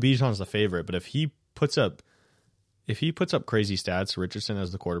 I know Bijan's the favorite, but if he puts up crazy stats, Richardson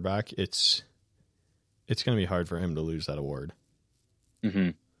as the quarterback, it's going to be hard for him to lose that award. Mm-hmm.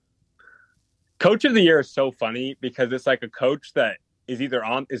 Coach of the Year is so funny because it's like a coach that is either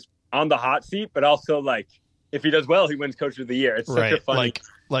on the hot seat, but also like if he does well, he wins Coach of the Year. It's such a funny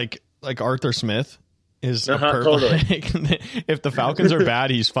like Arthur Smith is totally. If the Falcons are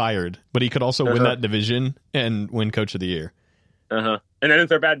bad, he's fired, but he could also win that division and win Coach of the Year. And then if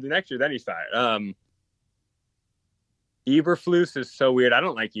they're bad the next year, then he's fired. Eberflus is so weird. I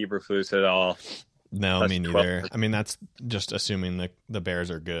don't like Eberflus at all. No, that's me neither. 12. I mean, that's just assuming the Bears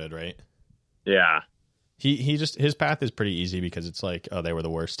are good, right? Yeah. His path is pretty easy because it's like, oh, they were the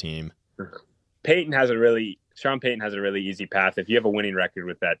worst team. Sean Payton has a really easy path. If you have a winning record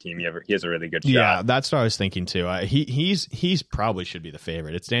with that team, he has a really good shot. Yeah, that's what I was thinking too. He's probably should be the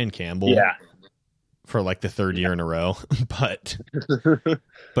favorite. It's Dan Campbell. Yeah. For like the third year in a row, but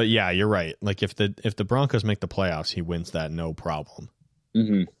yeah, you're right. Like if the Broncos make the playoffs, he wins that no problem.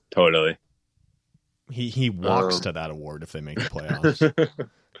 Mm-hmm. Totally. He walks to that award if they make the playoffs.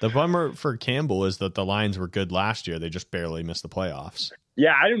 The bummer for Campbell is that the Lions were good last year. They just barely missed the playoffs.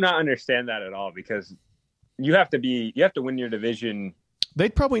 Yeah, I do not understand that at all because you have to win your division.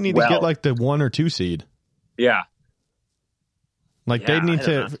 They'd probably need to get like the 1 or 2 seed. Yeah. Like they need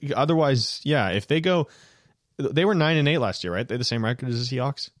to, otherwise, yeah. If they were 9-8 last year, right? They had the same record as the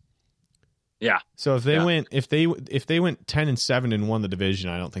Seahawks. Yeah. So if they went 10-7 and won the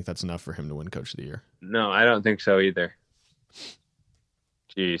division, I don't think that's enough for him to win Coach of the Year. No, I don't think so either.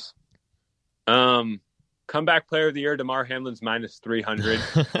 Jeez. Comeback Player of the Year, DeMar Hamlin's minus 300.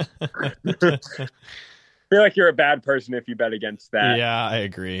 I feel like you're a bad person if you bet against that. Yeah, I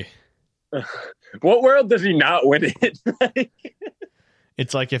agree. What world does he not win it?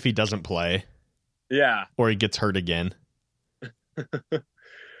 It's like if he doesn't play. Yeah. Or he gets hurt again.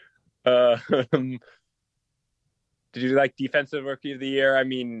 Did you like Defensive Rookie of the Year? I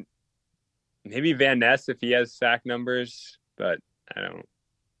mean, maybe Van Ness if he has sack numbers, but I don't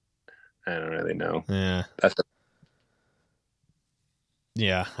really know. Yeah.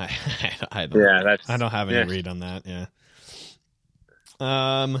 Yeah, I don't. Yeah, I don't have any read on that. Yeah.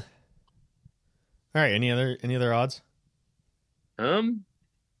 All right. Any other odds?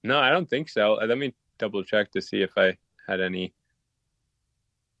 No, I don't think so. Let me double check to see if I had any.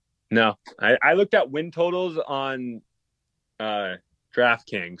 No, I looked at win totals on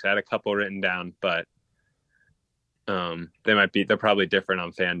DraftKings. I had a couple written down, but they're probably different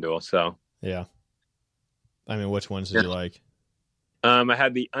on FanDuel. So yeah. I mean, which ones did you like? I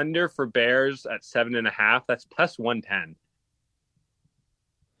had the under for Bears at 7.5. That's plus 110.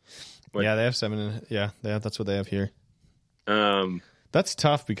 Yeah, they have 7. Yeah, that's what they have here. That's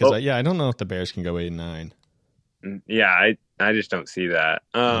tough because I don't know if the Bears can go 8-9. Yeah, I just don't see that.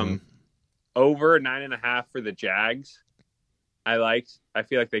 Over 9.5 for the Jags. I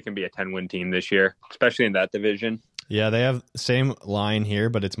feel like they can be a 10-win team this year, especially in that division. Yeah, they have same line here,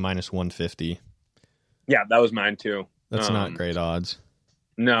 but it's minus 150. Yeah, that was mine too. That's not great odds.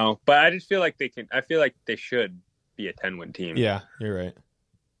 No, but I just feel like they can. I feel like they should be a 10-win team. Yeah, you're right.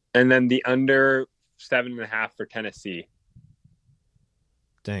 And then the under 7.5 for Tennessee.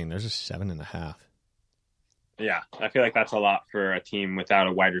 Dang, there's a 7.5. Yeah, I feel like that's a lot for a team without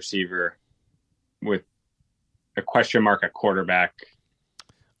a wide receiver, with a question mark at quarterback,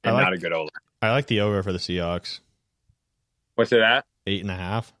 and not a good O-line. I like the over for the Seahawks. What's it at?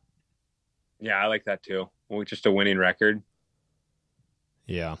 8.5. Yeah, I like that too. Well, just a winning record.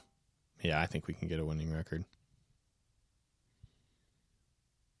 Yeah, I think we can get a winning record.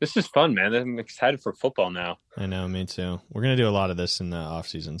 This is fun, man. I'm excited for football now. I know, me too. We're gonna do a lot of this in the off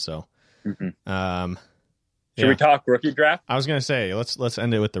season, so. Should we talk rookie draft? I was gonna say let's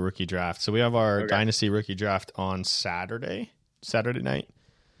end it with the rookie draft. So we have our dynasty rookie draft on Saturday night.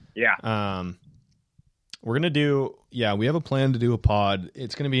 Yeah. We're gonna do. Yeah, we have a plan to do a pod.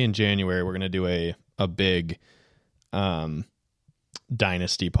 It's gonna be in January. We're gonna do a big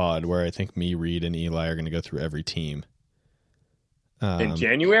dynasty pod where I think me, Reed, and Eli are going to go through every team. In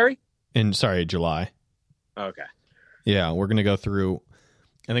January? July. Okay. Yeah, we're going to go through.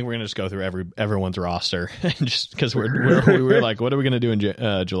 I think we're going to just go through everyone's roster, just because we were like, what are we going to do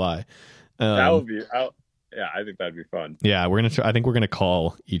in July? That would be. Yeah, I think that'd be fun. Yeah, we're gonna. I think we're gonna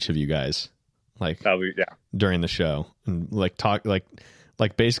call each of you guys, like, during the show, and like talk, like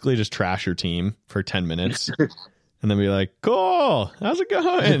basically just trash your team for 10 minutes, and then be like, "Cool, how's it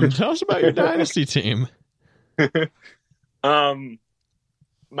going? Tell us about your dynasty team."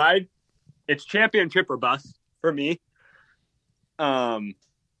 It's championship or bust for me.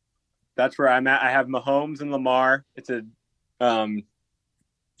 That's where I'm at. I have Mahomes and Lamar. It's a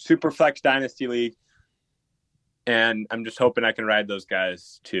super flex dynasty league. And I'm just hoping I can ride those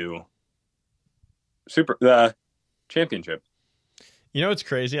guys to the championship. You know what's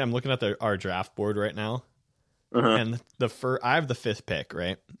crazy? I'm looking at our draft board right now, and I have the 5th pick,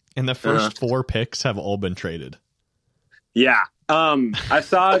 right? And the first 4 picks have all been traded. Yeah, I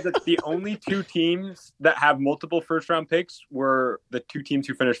saw that the only 2 teams that have multiple first-round picks were the 2 teams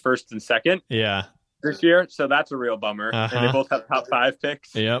who finished first and second. Yeah, this year, so that's a real bummer. And they both have top 5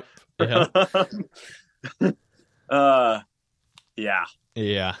 picks. Yep. Yeah.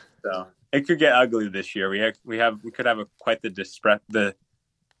 So it could get ugly this year. We could have quite the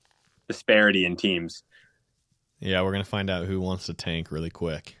disparity in teams. Yeah, we're gonna find out who wants to tank really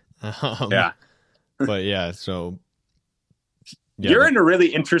quick. Yeah, but yeah, so you're in a really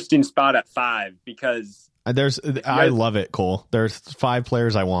interesting spot at 5 because I love it, Cole. There's 5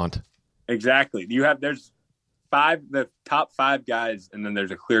 players I want. Exactly. There's the top 5 guys, and then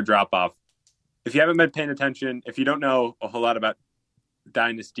there's a clear drop off. If you haven't been paying attention, if you don't know a whole lot about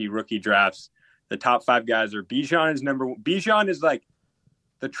dynasty rookie drafts, the top 5 guys are Bijan is like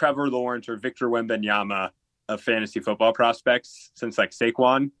the Trevor Lawrence or Victor Wembanyama of fantasy football prospects since like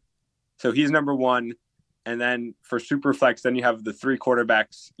Saquon. So he's number 1. And then for super flex, then you have the 3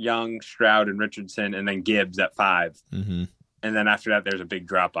 quarterbacks, Young, Stroud, and Richardson, and then Gibbs at 5. Mm-hmm. And then after that, there's a big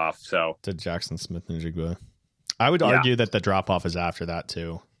drop off. So to Jackson Smith and Jigba. I would argue that the drop off is after that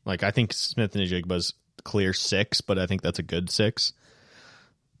too. Like, I think Smith and Jigba's clear 6, but I think that's a good 6.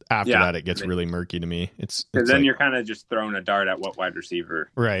 After that, it gets really murky to me. It's then like, you're kind of just throwing a dart at what wide receiver.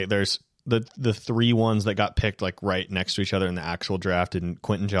 Right. There's the 3 ones that got picked like right next to each other in the actual draft, and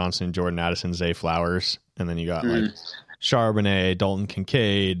Quentin Johnson, Jordan Addison, Zay Flowers, and then you got like Charbonnet, Dalton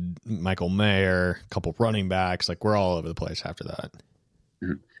Kincaid, Michael Mayer, a couple running backs. Like, we're all over the place after that.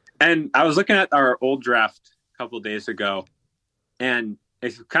 And I was looking at our old draft a couple of days ago, and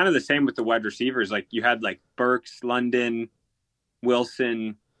it's kind of the same with the wide receivers. Like, you had like Burks, London,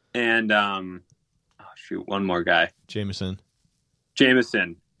 Wilson, and one more guy, Jameson,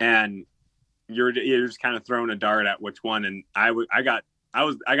 and you're just kind of throwing a dart at which one. And I got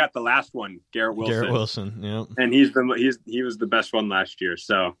the last one, Garrett Wilson. Yeah, and he was the best one last year.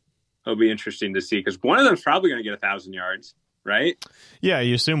 So it'll be interesting to see, because one of them's probably going to get 1,000 yards, right? Yeah,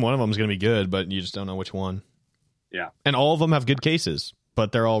 you assume one of them is going to be good, but you just don't know which one. Yeah, and all of them have good cases,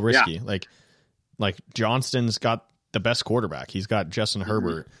 but they're all risky. Yeah. Like Johnston's got the best quarterback. He's got Justin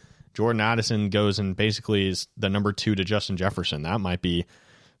Herbert. Jordan Addison goes and basically is the number 2 to Justin Jefferson. That might be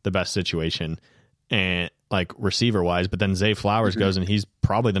the best situation, and like receiver wise. But then Zay Flowers goes and he's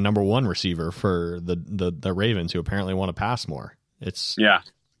probably the number 1 receiver for the Ravens, who apparently want to pass more. It's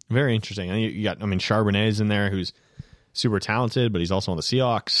very interesting. And you got, Charbonnet's in there, who's super talented, but he's also on the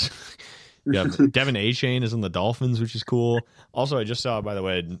Seahawks. You have Devin A-Chain is in the Dolphins, which is cool. Also, I just saw, by the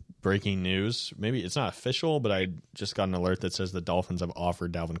way, breaking news. Maybe it's not official, but I just got an alert that says the Dolphins have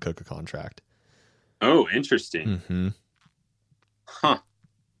offered Dalvin Cook a contract. Oh, interesting. Mm-hmm. Huh.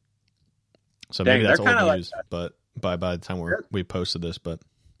 So maybe that's old news, like but by the time we posted this, but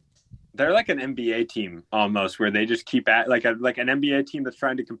they're like an NBA team almost, where they just keep like an NBA team that's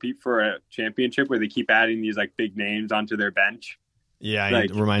trying to compete for a championship, where they keep adding these like big names onto their bench. Yeah,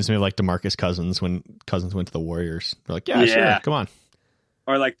 it reminds me of like DeMarcus Cousins when Cousins went to the Warriors. They're like, yeah, sure, come on.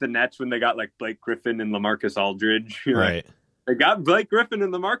 Or like the Nets when they got like Blake Griffin and LaMarcus Aldridge. Right. Like, they got Blake Griffin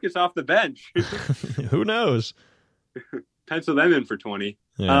and LaMarcus off the bench. Who knows? Pencil them in for 20.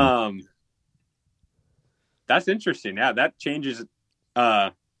 Yeah. That's interesting. Yeah, that changes.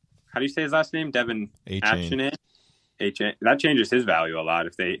 How do you say his last name? Devin A-Chain. A-Chain. That changes his value a lot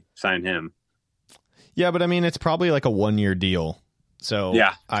if they sign him. Yeah, but it's probably like a 1-year deal. So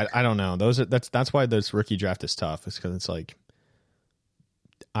yeah, I don't know. That's why this rookie draft is tough. It's because it's like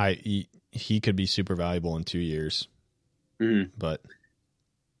he could be super valuable in 2 years. Mm-hmm.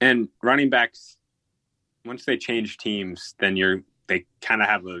 And running backs, once they change teams, then they kind of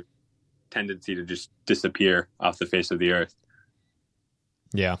have a tendency to just disappear off the face of the earth.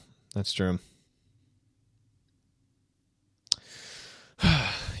 Yeah, that's true.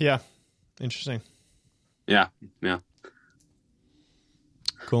 Yeah, interesting. Yeah.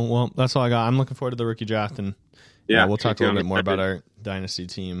 Cool. Well, that's all I got. I'm looking forward to the rookie draft, and we'll talk a little bit more about our dynasty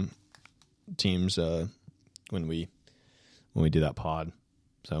teams when we do that pod.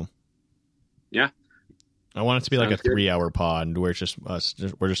 So yeah, I want it to be like a 3-hour pod where it's just us.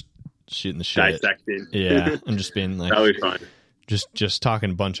 We're just shooting the shit. Dissecting. Yeah, and just being like that'll be fun. Just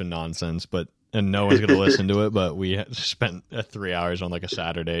talking a bunch of nonsense, and no one's gonna listen to it. But we spent 3 hours on like a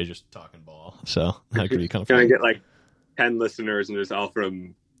Saturday just talking ball, so that could be kind of fun. Gonna get like 10 listeners, and it's all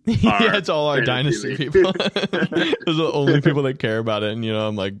from. Yeah, it's all our dynasty people. Those are the only people that care about it, and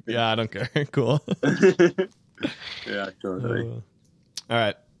I'm like, yeah, I don't care. Cool. Yeah, totally. All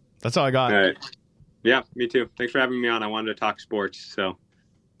right, that's all I got. All right. Yeah, me too. Thanks for having me on. I wanted to talk sports, so.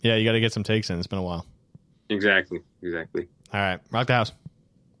 Yeah, you got to get some takes in. It's been a while. Exactly. All right, rock the house.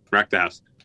 Rock the house.